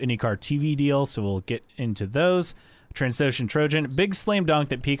 the new IndyCar TV deal, so we'll get into those. Transocean Trojan, big slam dunk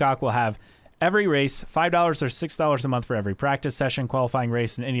that Peacock will have every race, $5 or $6 a month for every practice session. Qualifying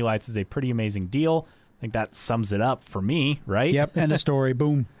race and Indy Lights is a pretty amazing deal. I think that sums it up for me, right? Yep, end of story.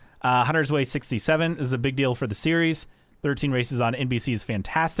 Boom. Hunter's Way 67 is a big deal for the series. 13 races on NBC is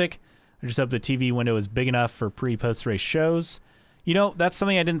fantastic. I just hope the TV window is big enough for pre-post race shows. You know, that's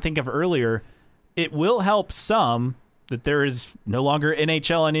something I didn't think of earlier. It will help some that there is no longer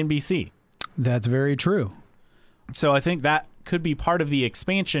NHL on NBC. That's very true. So I think that could be part of the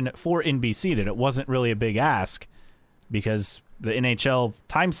expansion for NBC, that it wasn't really a big ask because the NHL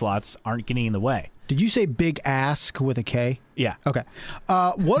time slots aren't getting in the way. Did you say big ask with a K? Yeah. Okay.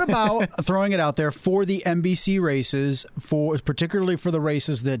 What about throwing it out there for the NBC races, particularly for the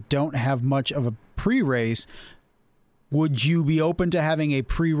races that don't have much of a pre-race? Would you be open to having a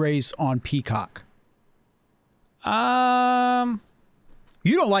pre-race on Peacock? You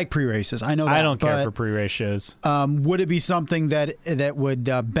don't like pre-races. I know that. I don't care for pre-race shows. Would it be something that would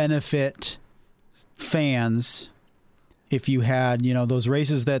benefit fans if you had, those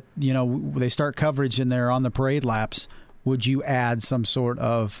races that, they start coverage and they're on the parade laps? Would you add some sort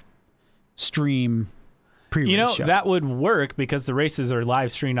of stream pre-race show? That would work because the races are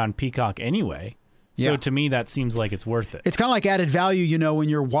live streamed on Peacock anyway. So to me, that seems like it's worth it. It's kind of like added value, when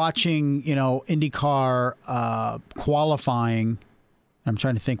you're watching, IndyCar qualifying. I'm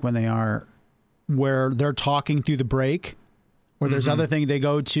trying to think when they are, where they're talking through the break, where there's other thing they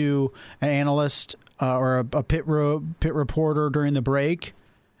go to an analyst or a pit reporter during the break.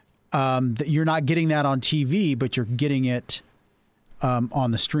 That you're not getting that on TV, but you're getting it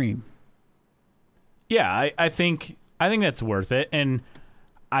on the stream. Yeah, I think that's worth it, and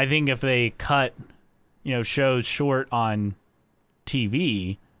I think if they cut shows short on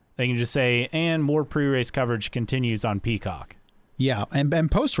TV, they can just say, and more pre-race coverage continues on Peacock. Yeah,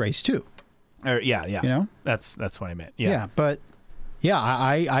 and post-race too. Or yeah. That's what I meant. Yeah, but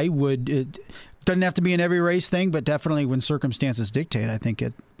I would. It doesn't have to be an every race thing, but definitely when circumstances dictate, I think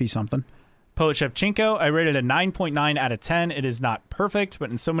it'd be something. Poet Shevchenko, I rated a 9.9 out of 10. It is not perfect, but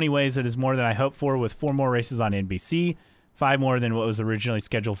in so many ways it is more than I hoped for, with 4 more races on NBC, 5 more than what was originally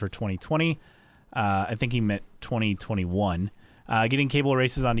scheduled for 2020. I think he meant 2021. Getting cable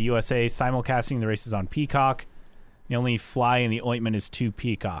races onto USA, simulcasting the races on Peacock. The only fly in the ointment is 2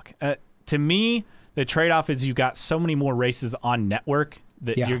 Peacock. To me, the trade-off is you got so many more races on network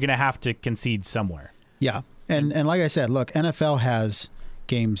that you're going to have to concede somewhere. Yeah, and like I said, look, NFL has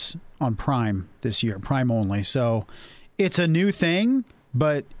games on Prime this year, Prime only. So it's a new thing,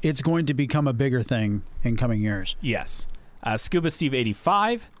 but it's going to become a bigger thing in coming years. Yes. Scuba Steve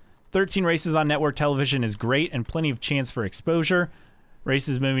 85. 13 races on network television is great and plenty of chance for exposure.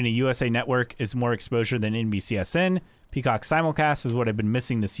 Races moving to USA Network is more exposure than NBCSN. Peacock simulcast is what I've been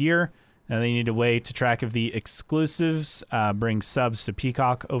missing this year. Now they need a way to track if the exclusives bring subs to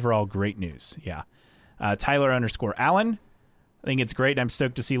Peacock. Overall, great news. Yeah. Tyler_Allen. I think it's great. I'm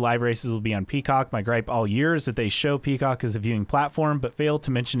stoked to see live races will be on Peacock. My gripe all year is that they show Peacock as a viewing platform, but fail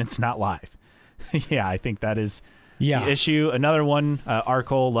to mention it's not live. Yeah, I think that is the issue. Another one,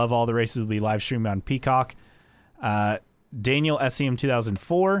 Arcole, love all the races will be live streamed on Peacock. Daniel SEM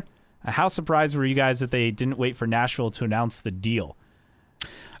 2004. How surprised were you guys that they didn't wait for Nashville to announce the deal?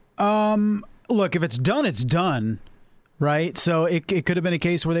 Look, if it's done, it's done, right? So it could have been a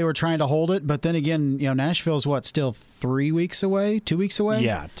case where they were trying to hold it, but then again, Nashville's still 3 weeks away, 2 weeks away?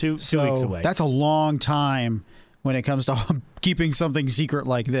 Yeah, two weeks away. That's a long time when it comes to keeping something secret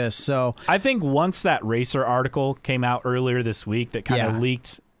like this. So I think once that Racer article came out earlier this week that kind of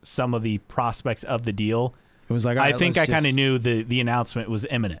leaked some of the prospects of the deal, it was like, I think I kind of knew the announcement was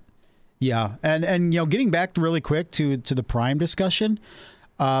imminent. Yeah, and getting back really quick to the Prime discussion,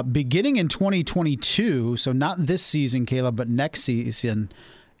 beginning in 2022, so not this season, Caleb, but next season,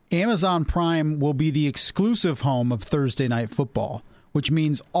 Amazon Prime will be the exclusive home of Thursday Night Football, which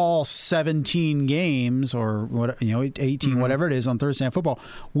means all 17 games or 18, whatever it is on Thursday Night Football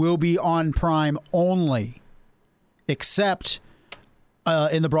will be on Prime only, except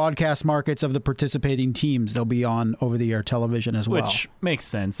in the broadcast markets of the participating teams. They'll be on over-the-air television as well. Which makes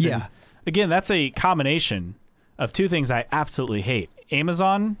sense. Yeah. And again, that's a combination of two things I absolutely hate.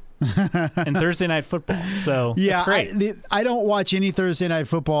 Amazon and Thursday Night Football. So yeah, that's great. I don't watch any Thursday Night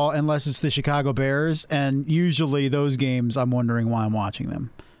Football unless it's the Chicago Bears, and usually those games I'm wondering why I'm watching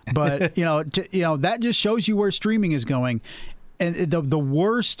them. But that just shows you where streaming is going. And the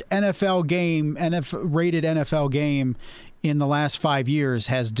worst NFL game, rated NFL game in the last 5 years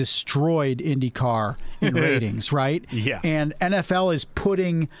has destroyed IndyCar in ratings, right? Yeah. And NFL is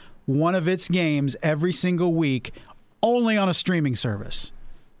putting one of its games every single week only on a streaming service.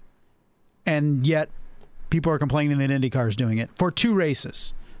 And yet people are complaining that IndyCar is doing it for 2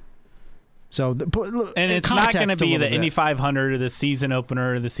 races. So, and it's not going to be the Indy 500 or the season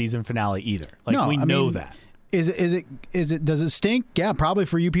opener or the season finale either. We know that. Does it stink? Yeah, probably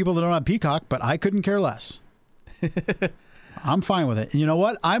for you people that don't have Peacock, but I couldn't care less. I'm fine with it. And you know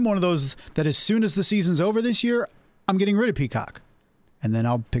what? I'm one of those that as soon as the season's over this year, I'm getting rid of Peacock. And then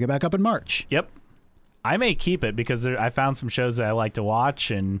I'll pick it back up in March. Yep. I may keep it because I found some shows that I like to watch,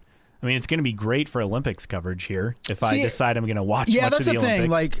 and I mean, it's going to be great for Olympics coverage here if I decide I'm going to watch much of the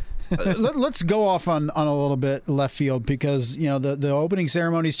Olympics. Let's go off on a little bit left field because the opening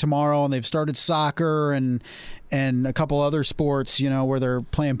ceremony's tomorrow, and they've started soccer and a couple other sports, where they're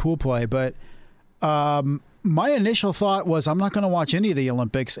playing pool play. But my initial thought was I'm not going to watch any of the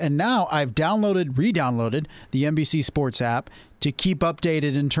Olympics, and now I've re-downloaded the NBC Sports app to keep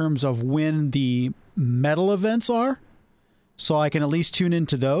updated in terms of when the medal events are, so I can at least tune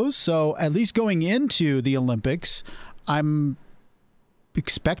into those. So at least going into the Olympics, I'm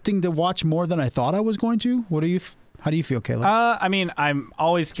expecting to watch more than I thought I was going to. How do you feel, Caleb? I mean, I'm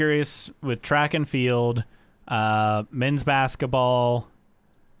always curious with track and field, men's basketball.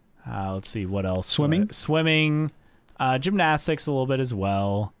 Let's see, what else? Swimming, gymnastics a little bit as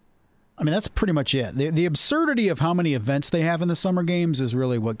well. I mean, that's pretty much it. The absurdity of how many events they have in the summer games is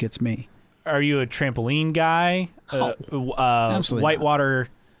really what gets me. Are you a trampoline guy? Absolutely whitewater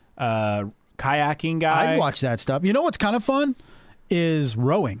kayaking guy? I'd watch that stuff. You know what's kind of fun is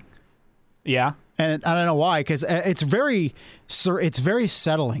rowing. Yeah. And I don't know why, because it's very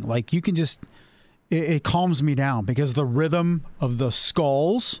settling. Like you can just, it calms me down because the rhythm of the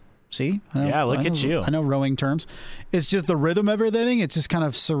sculls. See? Look at you. I know rowing terms. It's just the rhythm of everything. It's just kind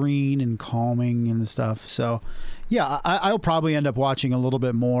of serene and calming and stuff. So, yeah, I'll probably end up watching a little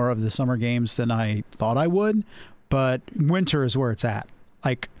bit more of the summer games than I thought I would. But winter is where it's at.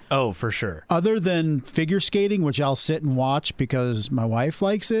 Oh, for sure. Other than figure skating, which I'll sit and watch because my wife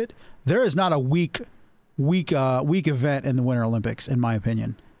likes it, there is not a weak event in the Winter Olympics, in my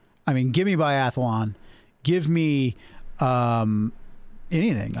opinion. I mean, give me biathlon, give me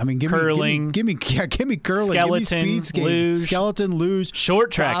anything. I mean, give curling, give me curling, skeleton, give me speed skating, luge, skeleton, luge,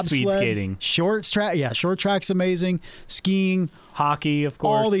 short track, speed skating, short track's amazing, skiing. Hockey, of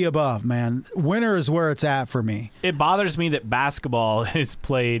course. All the above, man. Winter is where it's at for me. It bothers me that basketball is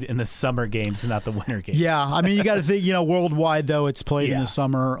played in the summer games and not the winter games. Yeah, I mean, you got to think, worldwide, though, it's played in the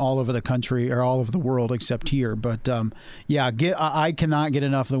summer all over the country or all over the world except here. But, I cannot get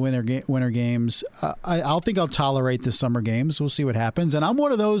enough of the winter games. I'll tolerate the summer games. We'll see what happens. And I'm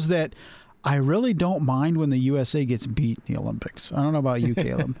one of those that I really don't mind when the USA gets beat in the Olympics. I don't know about you,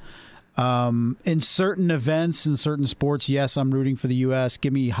 Caleb. In certain events, in certain sports, yes, I'm rooting for the U.S.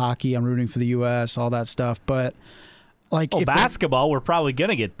 Give me hockey, I'm rooting for the U.S., all that stuff. But basketball, we're probably going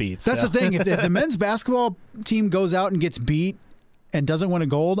to get beat. That's the thing. If the men's basketball team goes out and gets beat and doesn't win a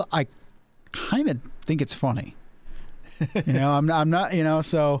gold, I kind of think it's funny. I'm not,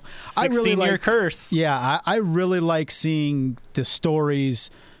 so 16-year curse. Yeah, I really like seeing the stories,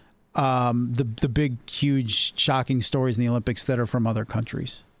 the big, huge, shocking stories in the Olympics that are from other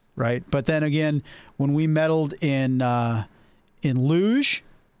countries. Right, but then again, when we medaled in luge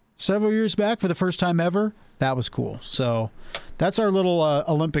several years back for the first time ever, that was cool. So that's our little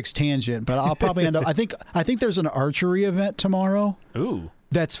Olympics tangent. But I'll probably end up. I think there's an archery event tomorrow. Ooh,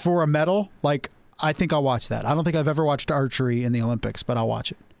 that's for a medal. I think I'll watch that. I don't think I've ever watched archery in the Olympics, but I'll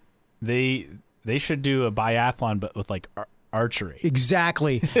watch it. They should do a biathlon, but with archery.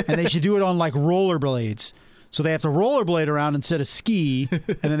 Exactly, and they should do it on rollerblades. So they have to rollerblade around instead of ski,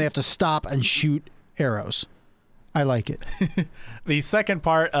 and then they have to stop and shoot arrows. I like it. The second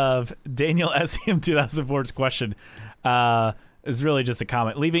part of Daniel SEM 2004's question is really just a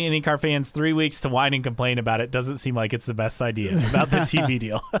comment. Leaving IndyCar fans 3 weeks to whine and complain about it doesn't seem like it's the best idea about the TV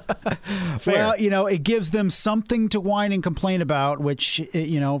deal. Fair. Well, it gives them something to whine and complain about, which,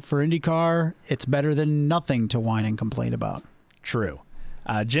 for IndyCar, it's better than nothing to whine and complain about. True.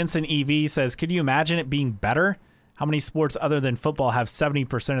 Jensen EV says, could you imagine it being better? How many sports other than football have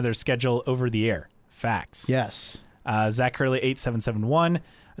 70% of their schedule over the air? Facts. Yes. Zach Hurley 8771.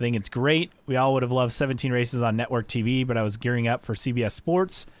 I think it's great. We all would have loved 17 races on network TV, but I was gearing up for CBS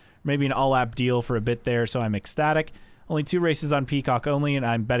Sports. Maybe an all-app deal for a bit there, so I'm ecstatic. Only 2 races on Peacock only, and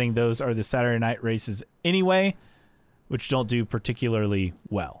I'm betting those are the Saturday night races anyway, which don't do particularly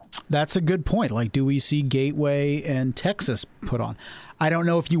well. That's a good point. Like, do we see Gateway and Texas put on? I don't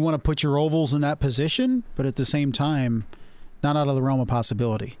know if you want to put your ovals in that position, but at the same time, not out of the realm of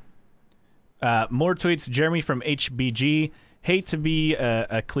possibility. More tweets. Jeremy from HBG. Hate to be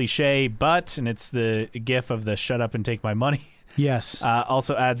a cliche, but, and it's the gif of the shut up and take my money. Yes.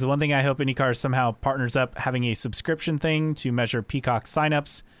 Also adds, the one thing I hope IndyCar somehow partners up having a subscription thing to measure Peacock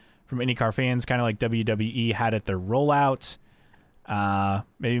signups from IndyCar fans, kind of like WWE had at their rollout.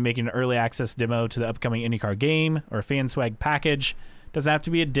 Maybe making an early access demo to the upcoming IndyCar game or a fan swag package. Doesn't have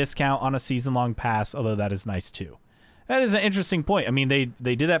to be a discount on a season-long pass, although that is nice too. That is an interesting point. I mean,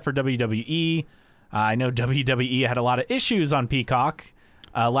 they did that for WWE. I know WWE had a lot of issues on Peacock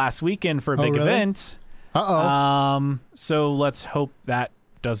last weekend for a big event. Uh-oh. So let's hope that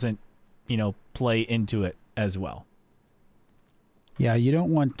doesn't, play into it as well. Yeah, you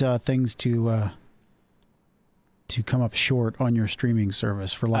don't want things to come up short on your streaming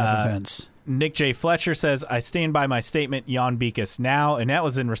service for live events. Nick J. Fletcher says, I stand by my statement, Jan Beekes now, and that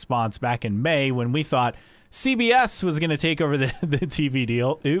was in response back in May when we thought CBS was going to take over the TV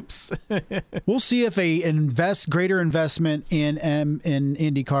deal. Oops. We'll see if greater investment in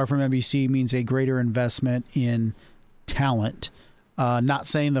IndyCar from NBC means a greater investment in talent. Not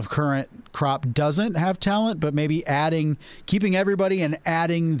saying the current crop doesn't have talent, but maybe keeping everybody and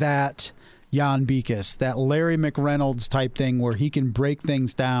adding that Jan Beekes, that Larry McReynolds type thing where he can break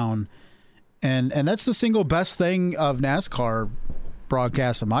things down. And that's the single best thing of NASCAR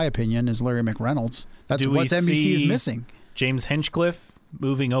broadcasts, in my opinion, is Larry McReynolds. That's what NBC is missing. James Hinchcliffe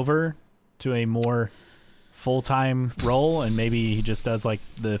moving over to a more full-time role, and maybe he just does like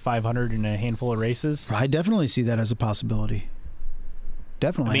the 500 in a handful of races. I definitely see that as a possibility.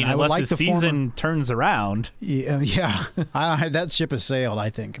 Definitely. I mean, unless the season turns around. Yeah. That ship has sailed, I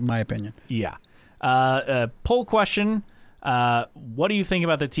think, in my opinion. Yeah. Poll question. What do you think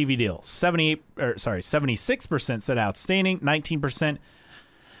about the TV deal? 76% said outstanding, 19%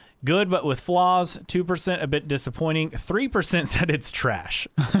 good but with flaws, 2% a bit disappointing, 3% said it's trash.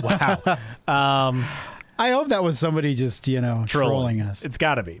 Wow. I hope that was somebody just, trolling us. It's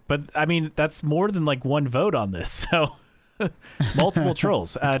got to be. But, I mean, that's more than like one vote on this, so multiple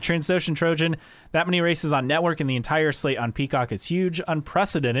trolls. Transocean Trojan, that many races on network and the entire slate on Peacock is huge,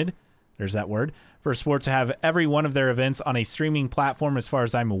 unprecedented. There's that word. For a sport to have every one of their events on a streaming platform, as far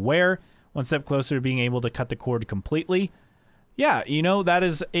as I'm aware, one step closer to being able to cut the cord completely. Yeah, that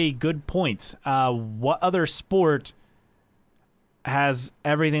is a good point. What other sport has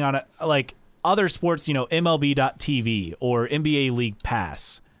everything on it? Like other sports, MLB.TV or NBA League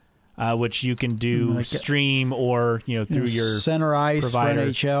Pass, which you can do stream or, through your Center Ice provider. For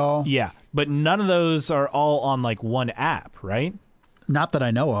NHL. Yeah, but none of those are all on like one app, right? Not that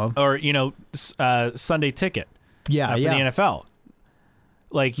I know of. Or, Sunday Ticket. Yeah, for the NFL.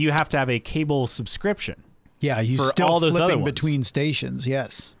 Like, you have to have a cable subscription. Yeah, you for still all those flipping other ones. between stations,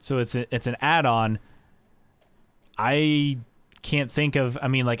 yes. So it's an add-on. I can't think of,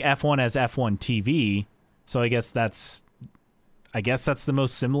 like F1 has F1 TV, so I guess that's the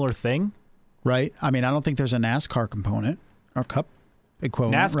most similar thing. Right. I don't think there's a NASCAR component or Cup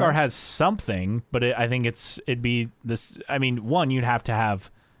equivalent. NASCAR right? has something, but I think it'd be this. One, you'd have to have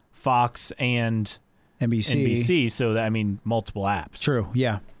Fox and NBC, so that multiple apps. True.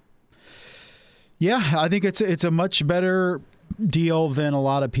 Yeah. Yeah, I think it's a much better deal than a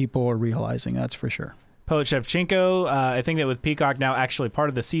lot of people are realizing. That's for sure. Poet Shevchenko, I think that with Peacock now actually part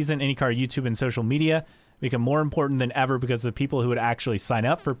of the season, IndyCar, YouTube, and social media become more important than ever because the people who would actually sign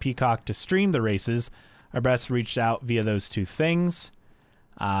up for Peacock to stream the races are best reached out via those two things.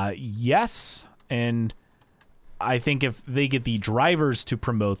 Yes, and I think if they get the drivers to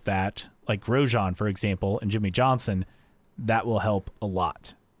promote that, like Grosjean, for example, and Jimmy Johnson, that will help a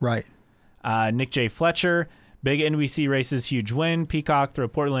lot. Right. Nick J. Fletcher, Big NBC races, huge win. Peacock, throw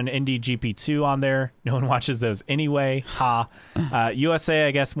Portland Indy GP2 on there. No one watches those anyway. Ha. USA,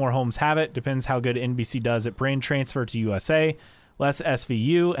 I guess more homes have it. Depends how good NBC does at brand transfer to USA. Less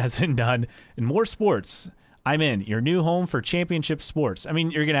SVU, as in done. And more sports. I'm in. Your new home for championship sports. I mean,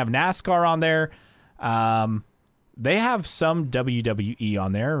 you're going to have NASCAR on there. They have some WWE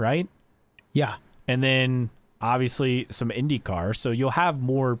on there, right? Yeah. And then, obviously, some IndyCar. So you'll have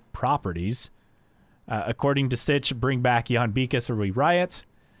more properties. According to Stitch, bring back Jan Bikas or we riot.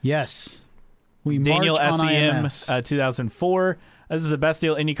 Yes. We Daniel march on SEM IMS. 2004. This is the best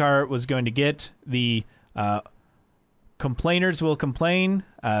deal IndyCar was going to get. The complainers will complain,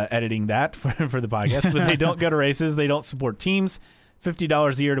 editing that for the podcast, but they don't go to races. They don't support teams.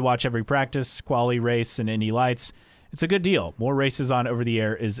 $50 a year to watch every practice, quality race, and Indy Lights. It's a good deal. More races on over the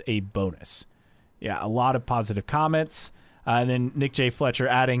air is a bonus. Yeah, a lot of positive comments. And then Nick J. Fletcher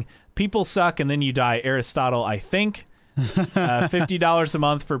adding, people suck and then you die. Aristotle, I think. $50 a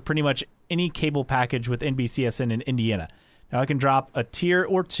month for pretty much any cable package with NBCSN in Indiana. Now I can drop a tier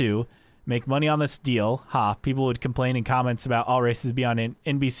or two, make money on this deal. Ha, people would complain in comments about all races be on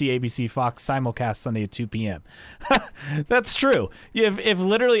NBC, ABC, Fox simulcast Sunday at 2 p.m. That's true. If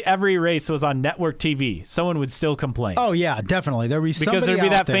literally every race was on network TV, someone would still complain. Oh, yeah, definitely. There'd be somebody because there'd be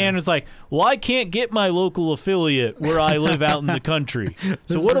out that there. fan who's like, well, I can't get my local affiliate where I live out in the country. So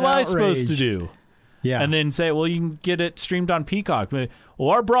This what is am an I supposed to outrage. do? Yeah. And then say, well, you can get it streamed on Peacock. Well,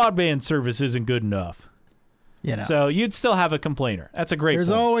 our broadband service isn't good enough. you know, So you'd still have a complainer. That's a great there's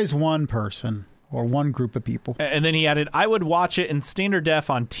point. always one person or one group of people. And then he added, I would watch it in standard def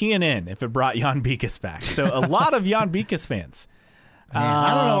on TNN if it brought Jan Bikas back. So a lot of Jan Bikas fans. Man,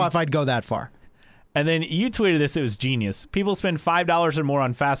 I don't know if I'd go that far. And then you tweeted this. It was genius. People spend $5 or more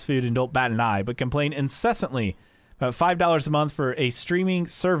on fast food and don't bat an eye, but complain incessantly about $5 a month for a streaming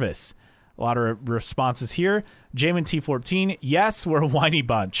service. A lot of responses here. Jamin T14, yes, we're a whiny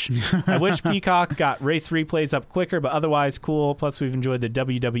bunch. I wish Peacock got race replays up quicker, but otherwise cool. Plus, we've enjoyed the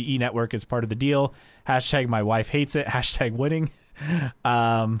WWE network as part of the deal. Hashtag my wife hates it. Hashtag winning.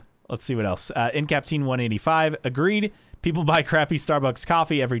 Let's see what else. Incapteen 185, agreed. People buy crappy Starbucks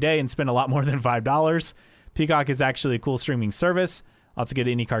coffee every day and spend a lot more than $5. Peacock is actually a cool streaming service. Lots of good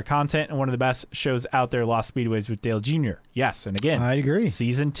IndyCar content and one of the best shows out there, Lost Speedways with Dale Jr. Yes, and again, I'd agree.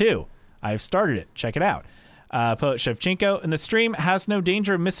 Season 2. I've started it. Check it out. Poet Shevchenko, and the stream has no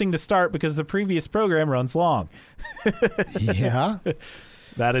danger of missing the start because the previous program runs long. Yeah.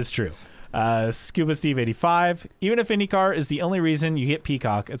 That is true. Scuba Steve 85. Even if IndyCar is the only reason you get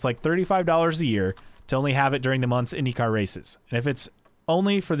Peacock, it's like $35 a year to only have it during the month's IndyCar races. And if it's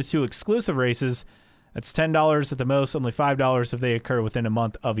only for the 2 exclusive races, that's $10 at the most, only $5 if they occur within a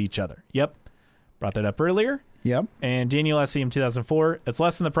month of each other. Yep. Brought that up earlier. Yep. And Daniel SEM 2004. It's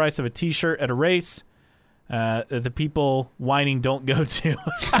less than the price of a T-shirt at a race. The people whining don't go to.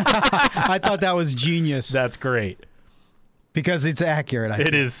 I thought that was genius That's great. because it's accurate.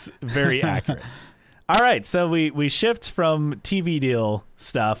 It is very accurate. All right, so we shift from TV deal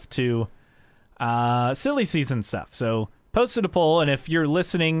stuff to silly season stuff. So posted a poll, and if you're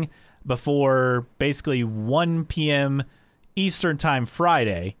listening before basically 1 p.m. Eastern time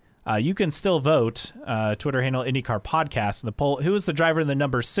Friday, you can still vote. Twitter handle IndyCar Podcast in the poll. Who is the driver in the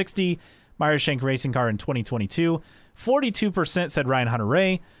number 60 Meyer-Shank racing car in 2022? 42% said Ryan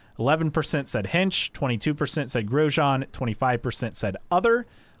Hunter-Reay. 11% said Hinch. 22% said Grosjean. 25% said other.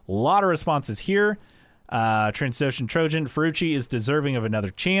 A lot of responses here. Transocean Trojan, Ferrucci is deserving of another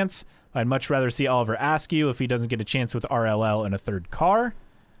chance. I'd much rather see Oliver Askew if he doesn't get a chance with RLL in a third car.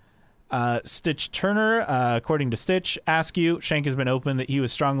 Stitch Turner, according to Stitch, Askew, Shank has been open that he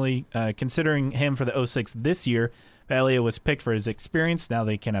was strongly considering him for the 06 this year. But Elliott was picked for his experience. Now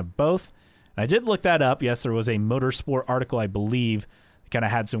they can have both. And I did look that up. Yes, there was a Motorsport article, I believe, that kind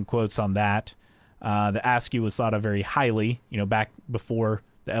of had some quotes on that. The Askew was thought of very highly, back before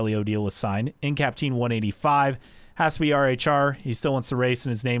the LEO deal was signed. Incap Team 185 has to be RHR. He still wants to race, and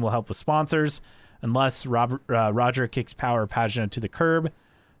his name will help with sponsors, unless Roger kicks Power Pagano to the curb.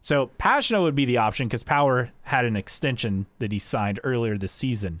 So Pagano would be the option because Power had an extension that he signed earlier this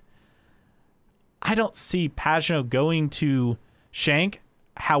season. I don't see Pagano going to Shank.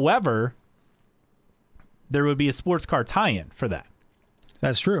 However, there would be a sports car tie-in for that.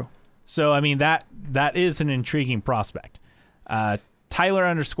 That's true. So, I mean, that is an intriguing prospect. Tyler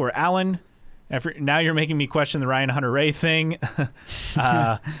 _Allen. Now you're making me question the Ryan Hunter-Reay thing.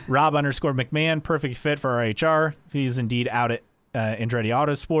 Rob _McMahon. Perfect fit for RHR. If he's indeed out at Andretti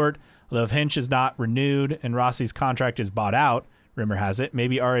Autosport. Although if Hinch is not renewed and Rossi's contract is bought out, rumor has it,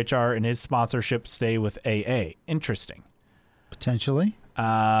 maybe RHR and his sponsorship stay with AA. Interesting. Potentially.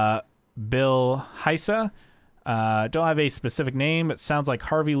 Bill Heisa. Don't have a specific name. It sounds like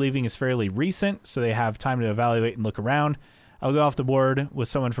Harvey leaving is fairly recent, so they have time to evaluate and look around. I'll go off the board with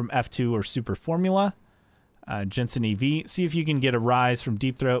someone from F2 or Super Formula. Jensen EV. See if you can get a rise from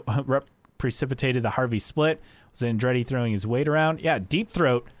Deep Throat. Precipitated the Harvey split. Was Andretti throwing his weight around? Yeah, Deep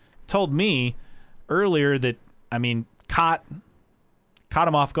Throat told me earlier that, caught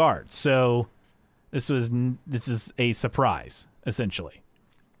him off guard. So this is a surprise, essentially.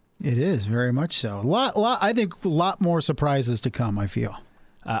 It is very much so. I think a lot more surprises to come, I feel.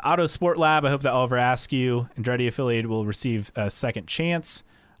 Auto Sport Lab, I hope that Oliver Askew, Andretti affiliate, will receive a second chance.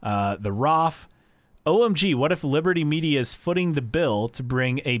 The Roth, OMG, what if Liberty Media is footing the bill to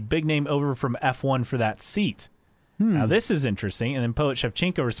bring a big name over from F1 for that seat? Now, this is interesting. And then Poet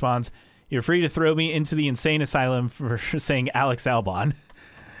Shevchenko responds, you're free to throw me into the insane asylum for saying Alex Albon.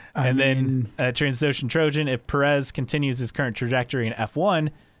 Then Transocean Trojan, if Perez continues his current trajectory in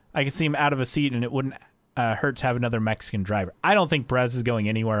F1, I can see him out of a seat and it wouldn't hurt to have another Mexican driver. I don't think Perez is going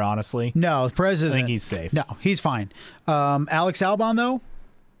anywhere, honestly. No, Perez isn't. I think he's safe. No, he's fine. Alex Albon, though?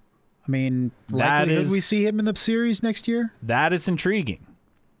 Likelihood we see him in the series next year? That is intriguing.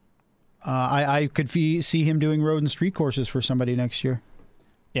 I could see him doing road and street courses for somebody next year.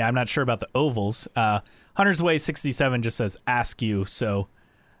 Yeah, I'm not sure about the ovals. Hunter's Way 67 just says ask you, so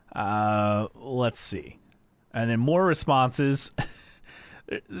let's see. And then more responses.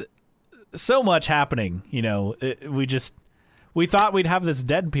 So much happening, we thought we'd have this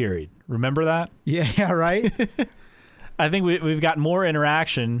dead period. Remember that? Yeah, right? I think we've got more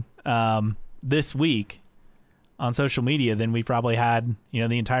interaction this week on social media than we probably had, the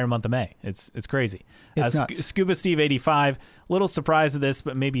entire month of May. It's crazy. It's nuts. Scuba Steve 85, little surprised at this,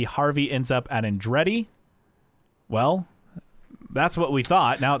 but maybe Harvey ends up at Andretti. Well, that's what we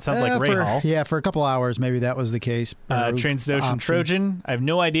thought. Now it sounds like Rahal. Yeah, for a couple hours, maybe that was the case. Transocean Trojan, I have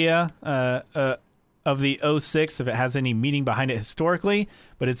no idea of the 06 if it has any meaning behind it historically,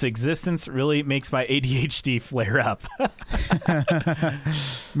 but its existence really makes my ADHD flare up.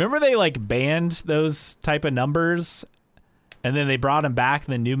 Remember they banned those type of numbers, and then they brought them back,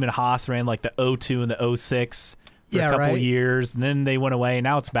 and then Newman Haas ran the 02 and the 06 for a couple years, and then they went away, and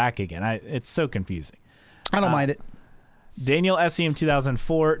now it's back again. It's so confusing. I don't mind it. Daniel SEM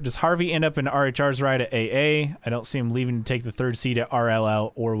 2004. Does Harvey end up in RHR's ride at AA? I don't see him leaving to take the third seat at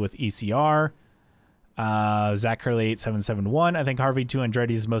RLL or with ECR. Zach Curley 8771. I think Harvey to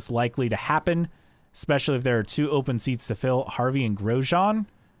Andretti is most likely to happen, especially if there are two open seats to fill, Harvey and Grosjean.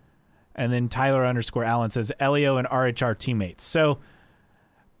 And then Tyler _Allen says Elio and RHR teammates. So,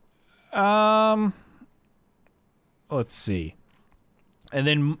 let's see. And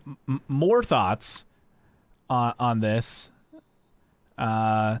then more thoughts on this.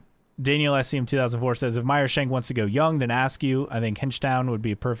 Daniel SEM 2004 says if Meyer-Shank wants to go young, then ask you. I think Hinchtown would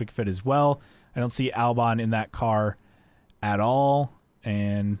be a perfect fit as well. I don't see Albon in that car at all.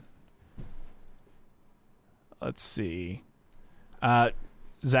 And let's see.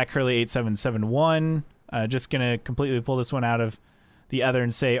 Zach Curley 8771. Just going to completely pull this one out of the other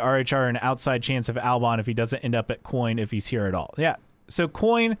and say RHR an outside chance of Albon if he doesn't end up at Coyne if he's here at all. Yeah. So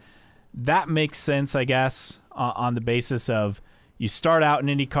Coyne, that makes sense, I guess, on the basis of you start out in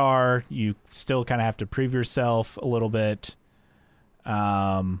IndyCar, you still kind of have to prove yourself a little bit.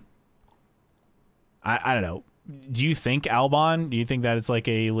 I don't know. Do you think Albon? Do you think that it's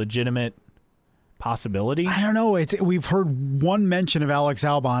a legitimate possibility? I don't know. We've heard one mention of Alex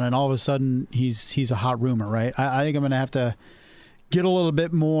Albon, and all of a sudden he's a hot rumor, right? I think I'm going to have to get a little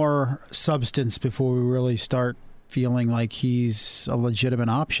bit more substance before we really start feeling like he's a legitimate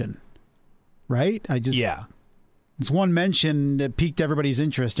option, right? Yeah. It's one mention that piqued everybody's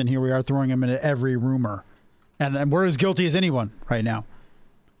interest, and here we are throwing him into every rumor, and we're as guilty as anyone right now.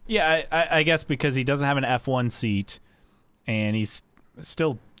 Yeah, I guess because he doesn't have an F1 seat, and he's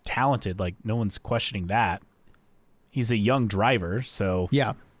still talented. No one's questioning that. He's a young driver, so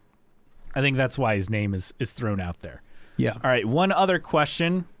yeah, I think that's why his name is thrown out there. Yeah. All right, one other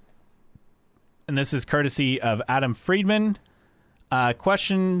question, and this is courtesy of Adam Friedman.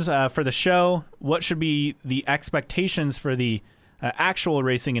 Questions for the show. What should be the expectations for the actual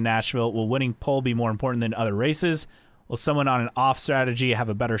racing in Nashville? Will winning pole be more important than other races? Will someone on an off strategy have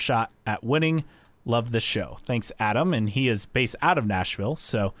a better shot at winning? Love this show. Thanks, Adam. And he is based out of Nashville.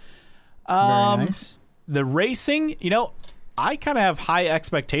 So, very nice. The racing, I kind of have high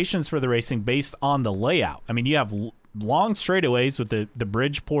expectations for the racing based on the layout. I mean, you have long straightaways with the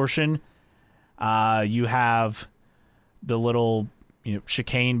bridge portion. You have the little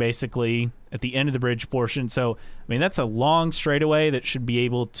chicane basically at the end of the bridge portion. So, I mean, that's a long straightaway that should be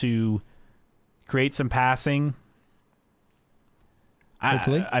able to create some passing.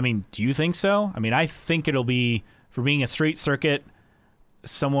 hopefully. I mean, do you think so? I mean, I think it'll be, for being a street circuit,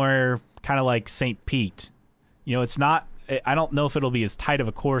 somewhere kind of like St. Pete. You know, it's not, I don't know if it'll be as tight of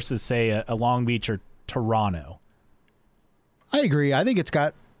a course as, say, a Long Beach or Toronto. I agree. I think it's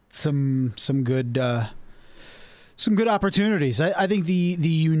got some good opportunities. I think the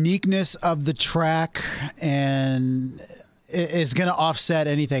uniqueness of the track and is going to offset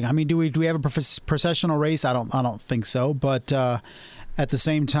anything. I mean, do we have a processional race? I don't think so. But at the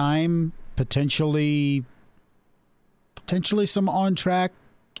same time, potentially some on track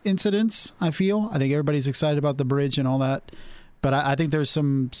incidents. I think everybody's excited about the bridge and all that, but I think there's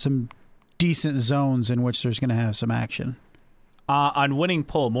some decent zones in which there's going to have some action. On winning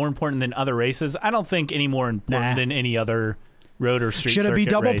pole, more important than other races? I don't think any more important than any other road or street circuit race. Should it be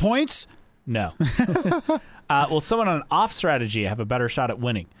double points? No. Will someone on an off strategy have a better shot at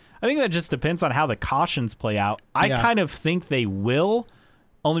winning? I think that just depends on how the cautions play out. I kind of think they will,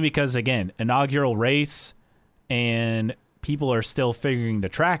 only because, again, inaugural race and people are still figuring the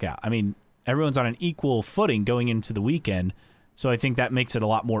track out. I mean, everyone's on an equal footing going into the weekend, so I think that makes it a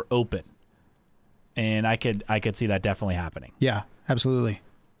lot more open. And I could see that definitely happening. Yeah, absolutely.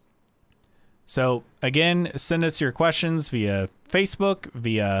 So, again, send us your questions via Facebook,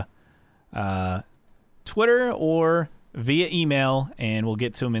 via Twitter, or via email, and we'll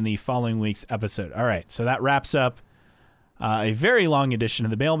get to them in the following week's episode. All right, so that wraps up a very long edition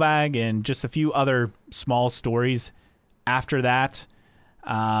of the Mailbag and just a few other small stories after that.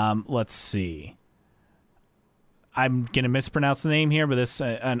 Let's see. I'm going to mispronounce the name here, but this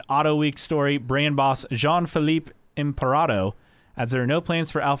an Auto Week story. Brand boss Jean-Philippe Imparato adds there are no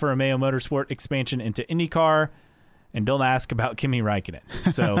plans for Alfa Romeo Motorsport expansion into IndyCar, and don't ask about Kimi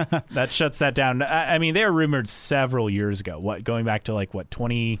Räikkönen. So that shuts that down. I mean, they were rumored several years ago, going back to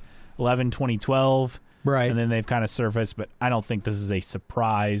 2011, 2012. Right. And then they've kind of surfaced, but I don't think this is a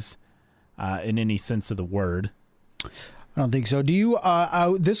surprise in any sense of the word. I don't think so. Do you?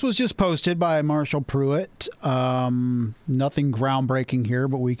 This was just posted by Marshall Pruitt. Nothing groundbreaking here,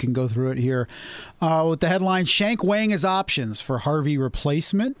 but we can go through it here with the headline: Shank weighing his options for Harvey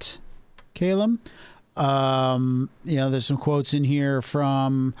replacement. Caleb, there's some quotes in here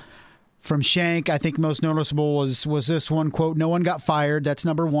from Shank. I think most noticeable was this one quote: "No one got fired. That's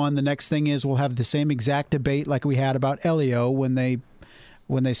number one. The next thing is we'll have the same exact debate like we had about Elio when they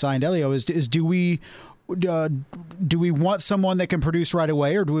signed Elio. Is do we want someone that can produce right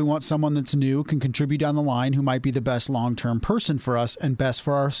away, or do we want someone that's new, can contribute down the line, who might be the best long-term person for us and best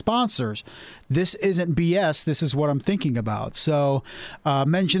for our sponsors? This isn't BS. This is what I'm thinking about." So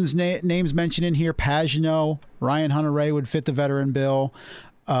mentions names mentioned in here: Pagenaud, Ryan Hunter-Reay would fit the veteran bill.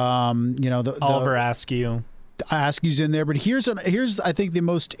 Oliver Askew. Askew's in there, but here's I think the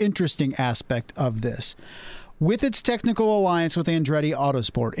most interesting aspect of this. With its technical alliance with Andretti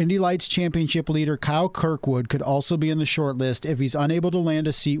Autosport, Indy Lights Championship leader Kyle Kirkwood could also be in the short list if he's unable to land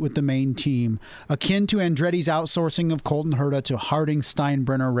a seat with the main team, akin to Andretti's outsourcing of Colton Herta to Harding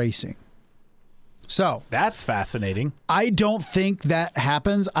Steinbrenner Racing. So that's fascinating. I don't think that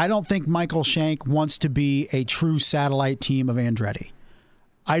happens. I don't think Michael Shank wants to be a true satellite team of Andretti.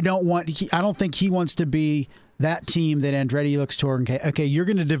 I don't think he wants to be that team that Andretti looks toward. Okay, you're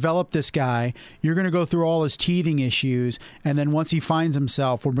going to develop this guy. You're going to go through all his teething issues, and then once he finds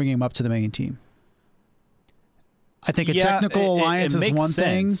himself, we'll bring him up to the main team. I think a technical alliance is one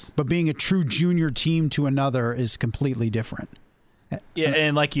thing, but being a true junior team to another is completely different. Yeah,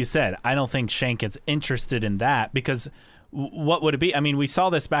 and like you said, I don't think Shank is interested in that, because what would it be? I mean, we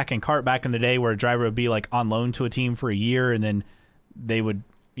saw this back in kart back in the day where a driver would be on loan to a team for a year, and then they would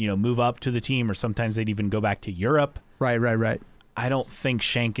move up to the team, or sometimes they'd even go back to Europe. Right. I don't think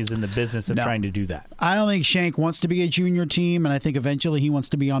Shank is in the business of trying to do that. I don't think Shank wants to be a junior team, and I think eventually he wants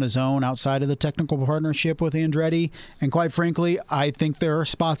to be on his own outside of the technical partnership with Andretti. And quite frankly, I think there are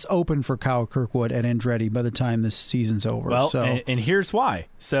spots open for Kyle Kirkwood at Andretti by the time this season's over. Well, and here's why.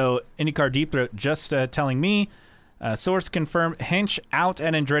 So IndyCar Deep Throat just telling me, source confirmed Hinch out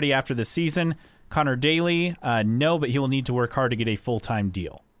at Andretti after the season. Connor Daly, no, but he will need to work hard to get a full-time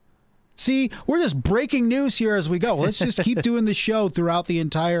deal. See, we're just breaking news here as we go. Let's just keep doing the show throughout the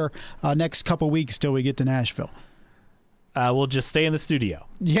entire next couple weeks till we get to Nashville. We'll just stay in the studio.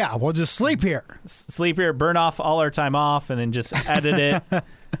 Yeah, we'll just sleep here. Sleep here, burn off all our time off, and then just edit it,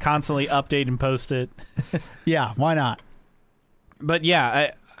 constantly update and post it. Yeah, why not? But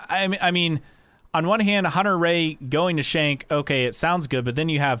yeah, I mean, on one hand, Hunter-Reay going to Shank, okay, it sounds good, but then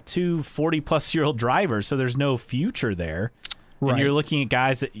you have two 40-plus-year-old drivers, so there's no future there. Right. And you're looking at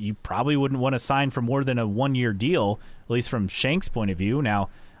guys that you probably wouldn't want to sign for more than a one-year deal, at least from Shank's point of view. Now,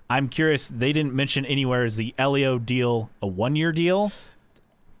 I'm curious, they didn't mention anywhere, is the Elio deal a one-year deal?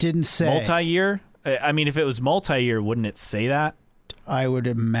 didn't say. Multi-year? I mean, if it was multi-year, wouldn't it say that? I would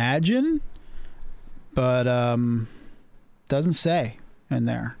imagine, but doesn't say in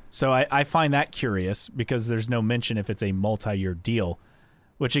there. So I find that curious because there's no mention if it's a multi-year deal,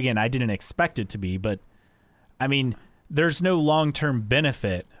 which, again, I didn't expect it to be. But, I mean, there's no long-term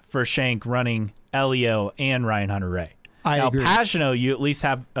benefit for Shank running Elio and Ryan Hunter-Reay. I agree. Pagano, you at least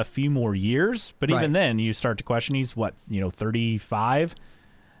have a few more years, but even then, you start to question he's 35.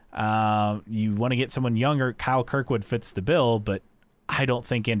 You want to get someone younger. Kyle Kirkwood fits the bill, but I don't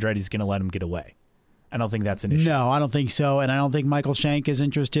think Andretti's going to let him get away. I don't think that's an issue. No, I don't think so, and I don't think Michael Shank is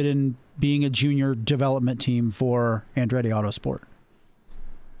interested in being a junior development team for Andretti Autosport.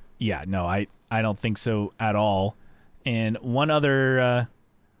 Yeah, no, I don't think so at all. And one other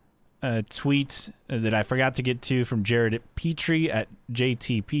tweet that I forgot to get to from Jared Petrie at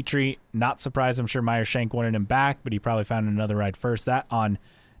JT Petrie. Not surprised. I'm sure Meyer Shank wanted him back, but he probably found another ride first. That on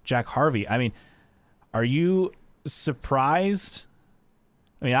Jack Harvey. I mean, are you surprised?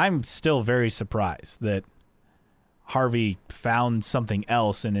 I mean, I'm still very surprised that Harvey found something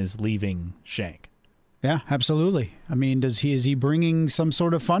else and is leaving Shank. Yeah, absolutely. I mean, is he bringing some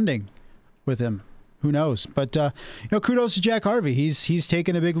sort of funding with him? Who knows? But kudos to Jack Harvey. He's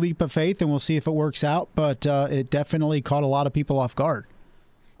taken a big leap of faith, and we'll see if it works out. But it definitely caught a lot of people off guard.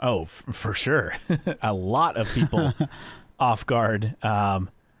 Oh, for sure, a lot of people off guard.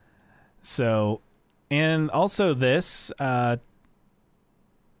 So, and also this.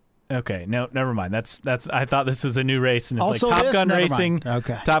 Okay, no, never mind. That's. I thought this was a new race, and it's also like Top Gun never Racing. Mind.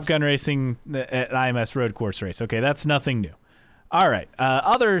 Okay, Top Gun Racing at IMS Road Course Race. Okay, that's nothing new. All right.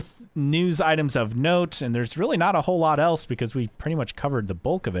 Other news items of note, and there's really not a whole lot else because we pretty much covered the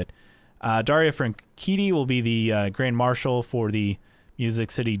bulk of it. Dario Franchitti will be the Grand Marshal for the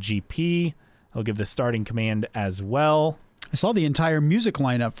Music City GP. He'll give the starting command as well. I saw the entire music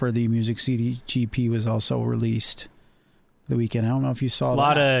lineup for the Music City GP was also released the weekend. I don't know if you saw a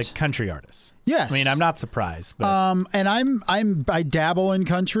lot of country artists. Yes. I mean, I'm not surprised. But and I dabble in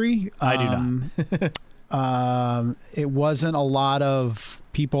country. I do not. It wasn't a lot of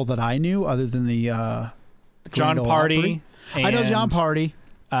people that I knew other than the John Party. I know John Party.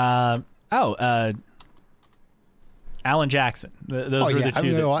 Alan Jackson. Those were the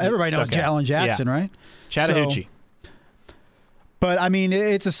two. Everybody knows Alan Jackson, right? Chattahoochee. But I mean,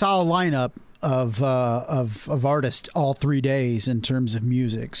 it's a solid lineup of artists all 3 days in terms of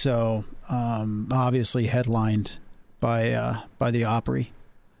music. So obviously headlined by the Opry.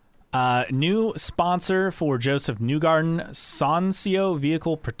 New sponsor for Joseph Newgarden, Sansio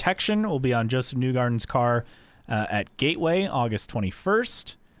Vehicle Protection, will be on Joseph Newgarden's car at Gateway August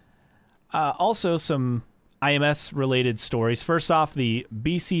 21st. Also, some IMS-related stories. First off, the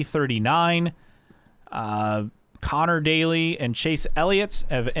BC39, Connor Daly and Chase Elliott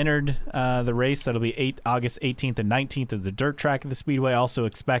have entered the race. That'll be August 18th and 19th at the dirt track of the Speedway. Also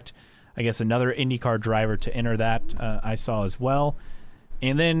expect, I guess, another IndyCar driver to enter that. I saw as well.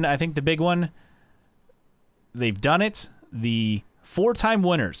 And then I think the big one, they've done it. The 4-time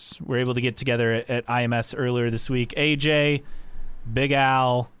winners were able to get together at IMS earlier this week. AJ, Big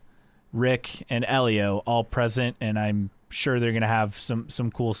Al, Rick, and Elio all present, and I'm sure they're going to have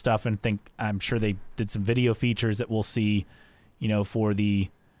some cool stuff, and I'm sure they did some video features that we'll see, for the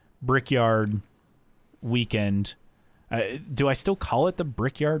Brickyard weekend. Do I still call it the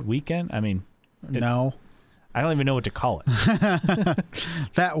Brickyard weekend? I mean, no. I don't even know what to call it.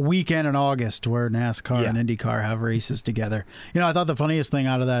 That weekend in August where NASCAR and IndyCar have races together. I thought the funniest thing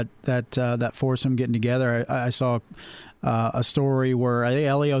out of that foursome getting together, I saw a story where I think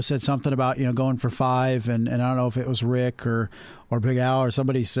Elio said something about going for 5, and I don't know if it was Rick or Big Al or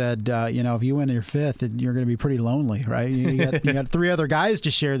somebody said if you win your 5th, you're going to be pretty lonely, right? You got 3 other guys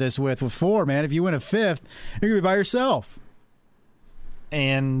to share this with 4, man. If you win a 5th, you're going to be by yourself.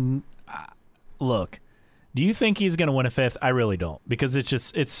 And look. Do you think he's going to win a 5th? I really don't, because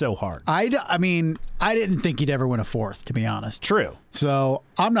it's so hard. I mean, I didn't think he'd ever win a 4th, to be honest. True. So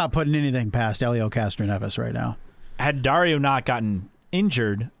I'm not putting anything past Elio Castroneves right now. Had Dario not gotten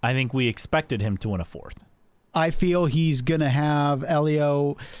injured, I think we expected him to win a 4th. I feel he's going to have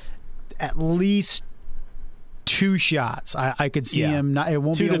Elio at least 2 shots. I could see him. It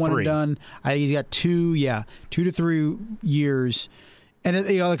won't be a one and done. He's got 2 to 3 years. And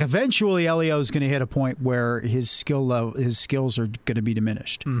eventually, Elio's going to hit a point where his skills are going to be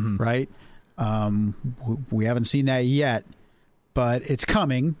diminished, right? We haven't seen that yet, but it's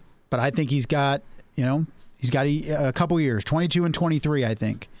coming. But I think he's got a couple years, 22 and 23, I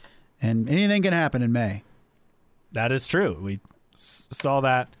think, and anything can happen in May. That is true. We saw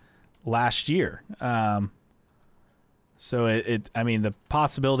that last year. So I mean, the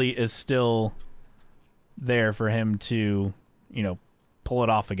possibility is still there for him to, pull it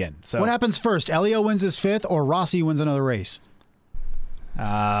off again. So what happens first? Elio wins his 5th, or Rossi wins another race?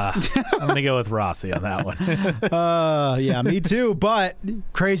 I'm gonna go with Rossi on that one. Yeah, me too. But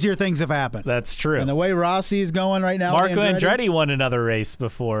crazier things have happened. That's true. And the way Rossi is going right now, Marco Andretti won another race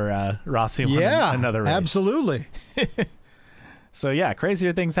before Rossi won another race. Absolutely. So yeah,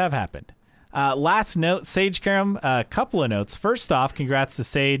 crazier things have happened. Last note, Sage Karam, a couple of notes. First off, congrats to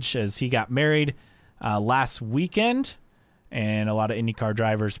Sage as he got married last weekend, and a lot of IndyCar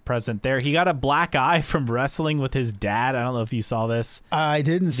drivers present there. He got a black eye from wrestling with his dad. I don't know if you saw this. I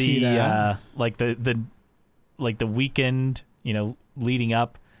didn't see that. Like the weekend, leading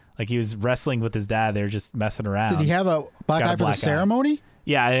up, like he was wrestling with his dad. They were just messing around. Did he have a black eye for the ceremony?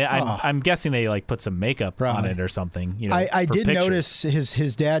 Yeah, I'm guessing they put some makeup on it or something. I did pictures. notice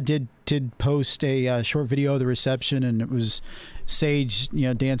his dad did post a short video of the reception, and it was Sage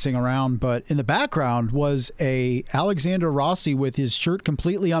dancing around, but in the background was a Alexander Rossi with his shirt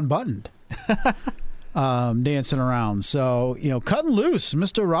completely unbuttoned, dancing around. So cutting loose,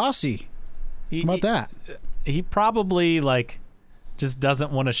 Mr. Rossi. How about that? He probably just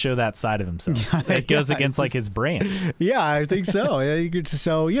doesn't want to show that side of himself. It goes against his brand. Yeah, I think so.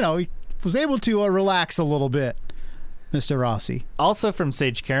 So he was able to relax a little bit, Mr. Rossi. Also from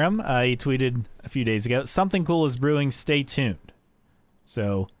Sage Karam, he tweeted a few days ago, "Something cool is brewing. Stay tuned."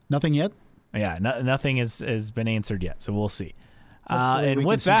 So nothing yet. Yeah, nothing has been answered yet. So we'll see. And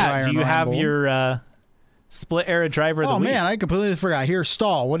with that, do you have your split era driver of the week? Oh man, I completely forgot. Here,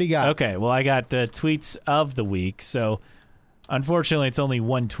 Stahl. What do you got? Okay, well I got tweets of the week. So unfortunately, it's only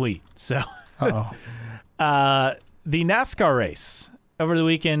one tweet. So the NASCAR race over the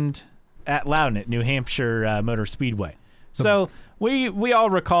weekend at Loudon, New Hampshire Motor Speedway. So we all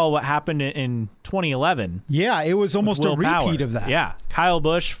recall what happened in 2011. Yeah, it was almost a repeat of that. Yeah, Kyle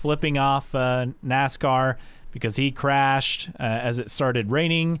Busch flipping off NASCAR because he crashed as it started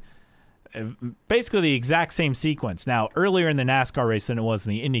raining. Basically the exact same sequence. Now, earlier in the NASCAR race than it was in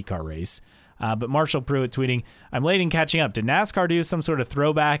the IndyCar race. But Marshall Pruitt tweeting, "I'm late in catching up. Did NASCAR do some sort of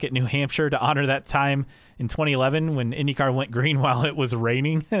throwback at New Hampshire to honor that time in 2011 when IndyCar went green while it was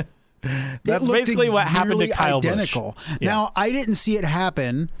raining?" That's basically what happened to Kyle identical. Busch. Yeah. Now, I didn't see it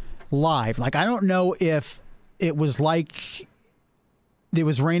happen live. I don't know if it was like it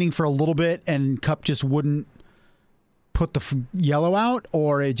was raining for a little bit and Cup just wouldn't put the yellow out,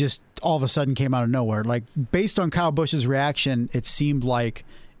 or it just all of a sudden came out of nowhere. Based on Kyle Busch's reaction, it seemed like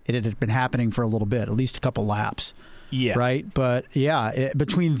it had been happening for a little bit, at least a couple laps. Yeah. Right? But,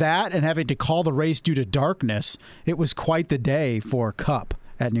 between that and having to call the race due to darkness, it was quite the day for Cup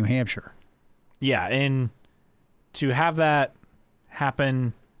at New Hampshire. Yeah, and to have that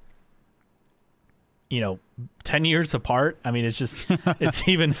happen, 10 years apart, I mean, it's just, it's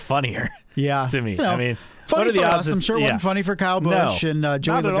even funnier to me. I mean, funny for us. I'm sure it wasn't funny for Kyle Busch and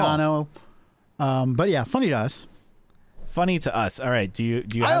Joey Logano. But yeah, funny to us. Funny to us. All right. Do you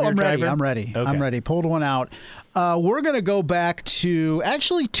have your driver? I'm ready. Okay. I'm ready. Pulled one out. We're going to go back to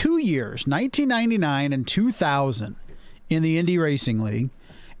actually 2 years, 1999 and 2000 in the Indy Racing League.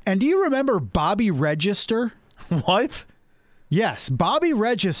 And do you remember Bobby Register? What? Yes, Bobby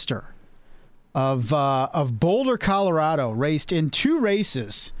Register of Boulder, Colorado, raced in 2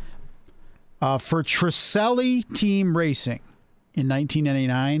 races for Tresselli Team Racing in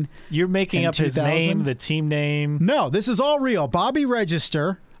 1999. You're making up 2000. His name, the team name. No, this is all real. Bobby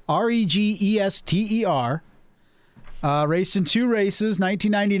Register, Regester, raced in 2 races.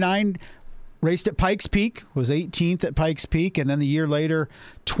 1999, raced at Pikes Peak, was 18th at Pikes Peak, and then the year later,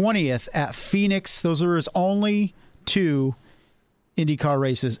 20th at Phoenix. Those are his only 2 IndyCar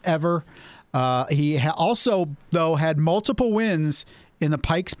races ever. He also, though, had multiple wins in the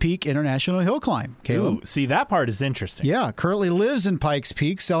Pikes Peak International Hill Climb. Caleb. Ooh, see, that part is interesting. Yeah, currently lives in Pikes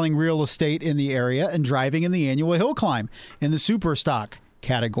Peak, selling real estate in the area and driving in the annual Hill Climb in the super stock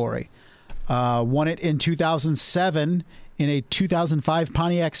category. Won it in 2007 in a 2005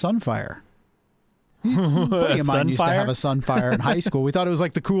 Pontiac Sunfire. A buddy of mine used to have a Sunfire in high school. We thought it was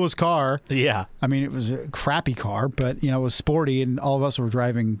like the coolest car. Yeah. I mean, it was a crappy car, but, it was sporty, and all of us were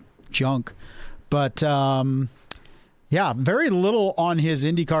driving junk. But, very little on his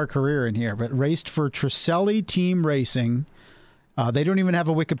IndyCar career in here, but raced for Tresselli Team Racing. They don't even have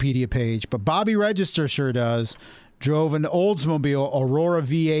a Wikipedia page, but Bobby Register sure does. Drove an Oldsmobile Aurora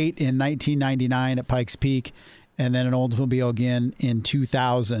V8 in 1999 at Pikes Peak, and then an Oldsmobile again in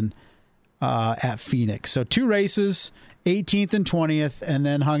 2000 at Phoenix. So 2 races, 18th and 20th, and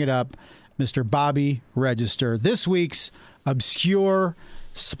then hung it up, Mr. Bobby Register. This week's obscure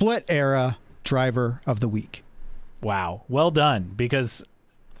split era driver of the week. Wow. Well done, because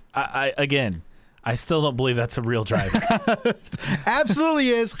I still don't believe that's a real driver. Absolutely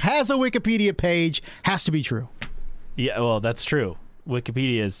is. Has a Wikipedia page. Has to be true. Yeah, well, that's true.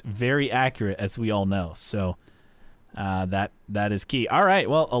 Wikipedia is very accurate, as we all know. So that is key. All right.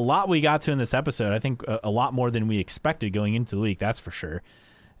 Well, a lot we got to in this episode. I think a lot more than we expected going into the week. That's for sure.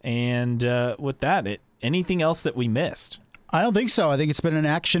 And with that, anything else that we missed? I don't think so. I think it's been an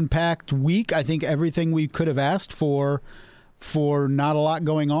action-packed week. I think everything we could have asked for not a lot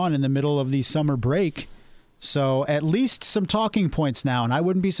going on in the middle of the summer break. So at least some talking points now, and I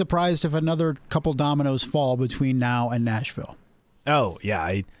wouldn't be surprised if another couple dominoes fall between now and Nashville. Oh,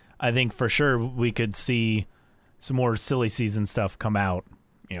 yeah. I think for sure we could see some more silly season stuff come out,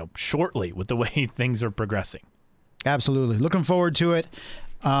 shortly with the way things are progressing. Absolutely. Looking forward to it.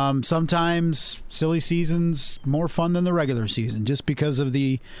 Sometimes silly season's more fun than the regular season just because of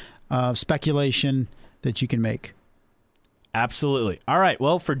the speculation that you can make. Absolutely. All right.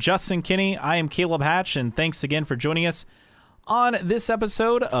 Well, for Justin Kinney, I am Caleb Hatch, and thanks again for joining us on this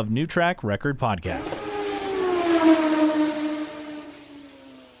episode of New Track Record Podcast.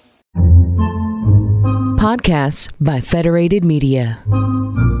 Podcasts by Federated Media.